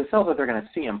the cells that they're going to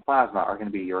see in plasma are going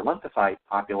to be your lymphocyte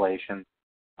population,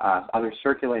 other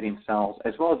circulating cells,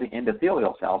 as well as the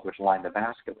endothelial cells, which line the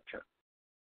vasculature.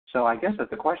 So I guess that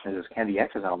the question is, can the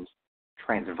exosomes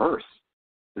transverse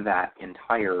that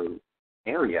entire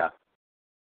area,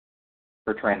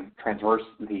 or transverse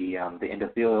the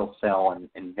endothelial cell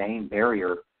and vein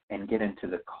barrier and get into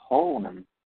the colon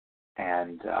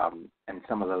and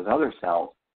some of those other cells?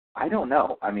 I don't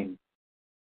know. I mean,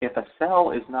 if a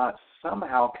cell is not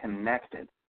somehow connected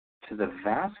to the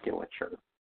vasculature,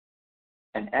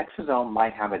 an exosome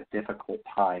might have a difficult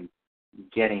time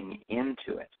getting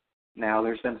into it. Now,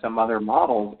 there's been some other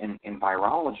models in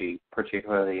virology,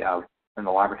 particularly in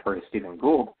the laboratory of Stephen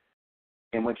Gould,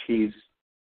 in which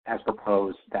has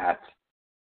proposed that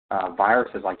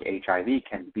viruses like HIV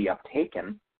can be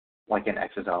uptaken like an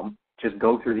exosome, just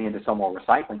go through the endosomal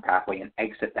recycling pathway and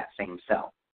exit that same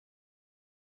cell.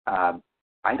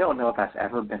 I don't know if that's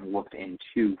ever been looked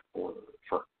into for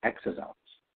exosomes,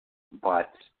 but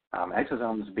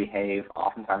exosomes behave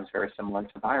oftentimes very similar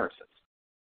to viruses.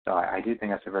 So I do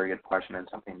think that's a very good question and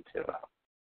something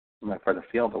for the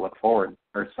field to look forward,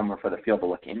 or somewhere for the field to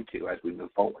look into as we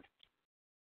move forward.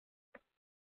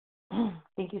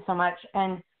 Thank you so much.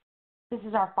 And this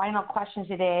is our final question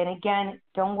today. And again,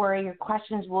 don't worry, your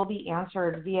questions will be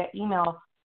answered via email.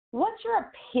 What's your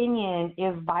opinion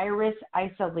if virus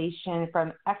isolation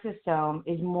from exosome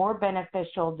is more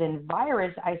beneficial than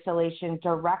virus isolation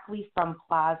directly from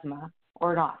plasma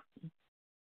or not?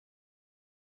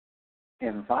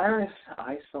 If virus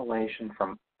isolation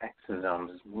from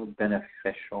exosomes is more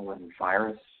beneficial than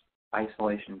virus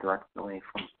isolation directly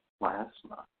from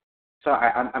plasma. So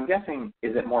I'm guessing,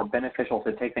 is it more beneficial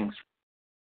to take things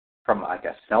from like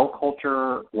a cell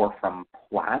culture or from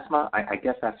plasma? I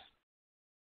guess that's,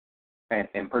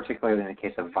 and particularly in the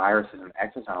case of viruses and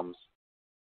exosomes,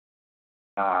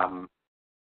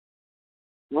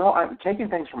 taking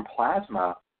things from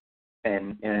plasma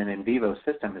in an in vivo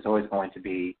system is always going to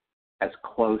be as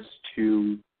close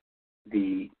to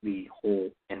the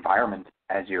whole environment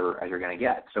as you're going to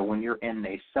get. So when you're in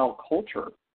a cell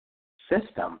culture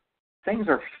system, things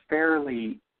are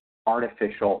fairly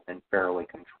artificial and fairly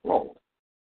controlled.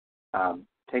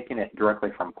 Taking it directly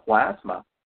from plasma,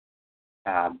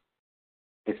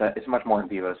 it's a much more in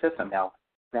vivo system. Now,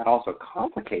 that also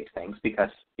complicates things because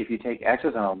if you take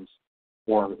exosomes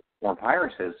or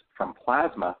viruses from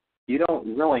plasma, you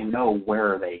don't really know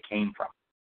where they came from.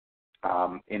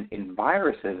 In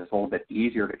viruses, it's a little bit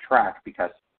easier to track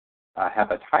because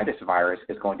hepatitis virus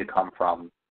is going to come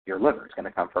from your liver. It's going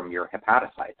to come from your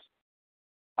hepatocytes.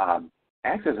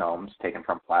 Exosomes taken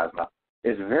from plasma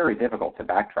is very difficult to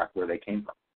backtrack where they came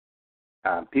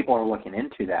from. People are looking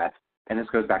into that, and this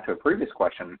goes back to a previous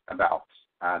question about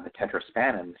the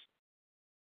tetraspanins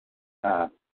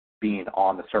being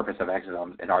on the surface of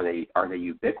exosomes, and are they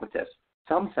ubiquitous?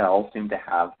 Some cells seem to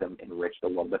have them enriched a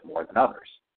little bit more than others.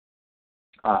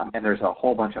 And there's a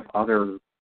whole bunch of other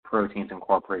proteins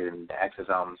incorporated into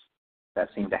exosomes that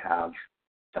seem to have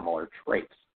similar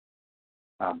traits.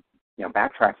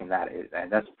 Backtracking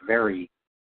that's very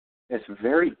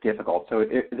difficult. So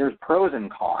there's pros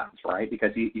and cons, right?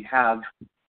 Because you have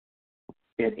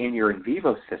it in your in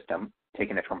vivo system,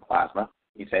 taking it from plasma.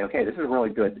 You say, okay, this is a really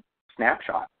good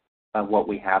snapshot of what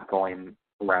we have going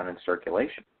around in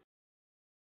circulation.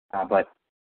 But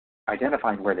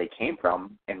identifying where they came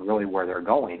from and really where they're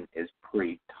going is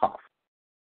pretty tough.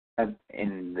 And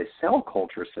in the cell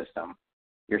culture system,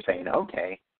 you're saying,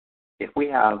 okay, if we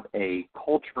have a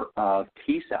culture of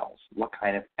T cells, what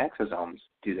kind of exosomes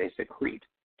do they secrete?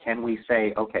 Can we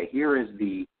say, okay, here is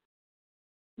the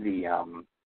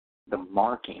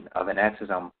marking of an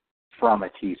exosome from a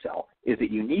T cell? Is it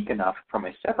unique enough from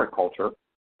a separate culture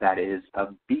that is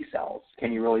of B cells?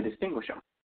 Can you really distinguish them?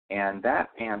 And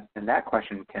that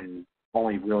question can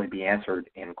only really be answered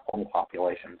in clonal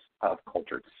populations of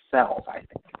cultured cells, I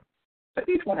think. But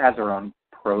each one has their own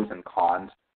pros and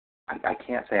cons. I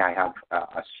can't say I have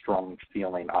a strong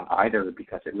feeling on either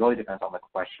because it really depends on the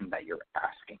question that you're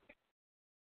asking.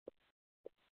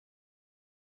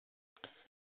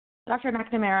 Dr.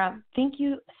 McNamara, thank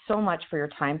you so much for your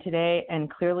time today and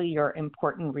clearly your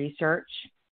important research.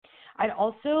 I'd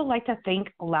also like to thank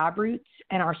LabRoots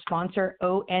and our sponsor,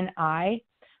 ONI,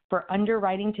 for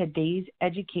underwriting today's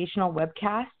educational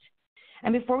webcast.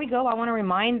 And before we go, I want to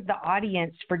remind the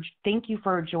audience thank you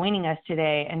for joining us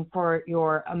today and for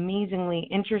your amazingly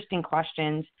interesting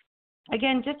questions.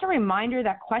 Again, just a reminder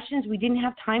that questions we didn't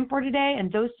have time for today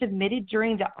and those submitted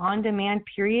during the on-demand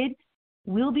period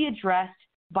will be addressed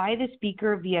by the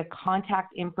speaker via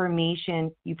contact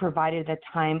information you provided at the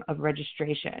time of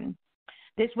registration.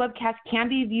 This webcast can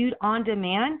be viewed on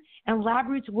demand, and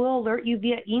LabRoots will alert you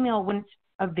via email when it's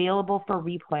available for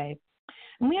replay.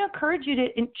 And we encourage you to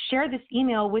share this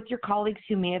email with your colleagues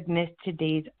who may have missed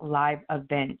today's live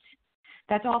event.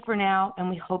 That's all for now, and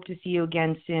we hope to see you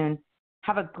again soon.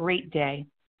 Have a great day.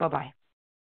 Bye-bye.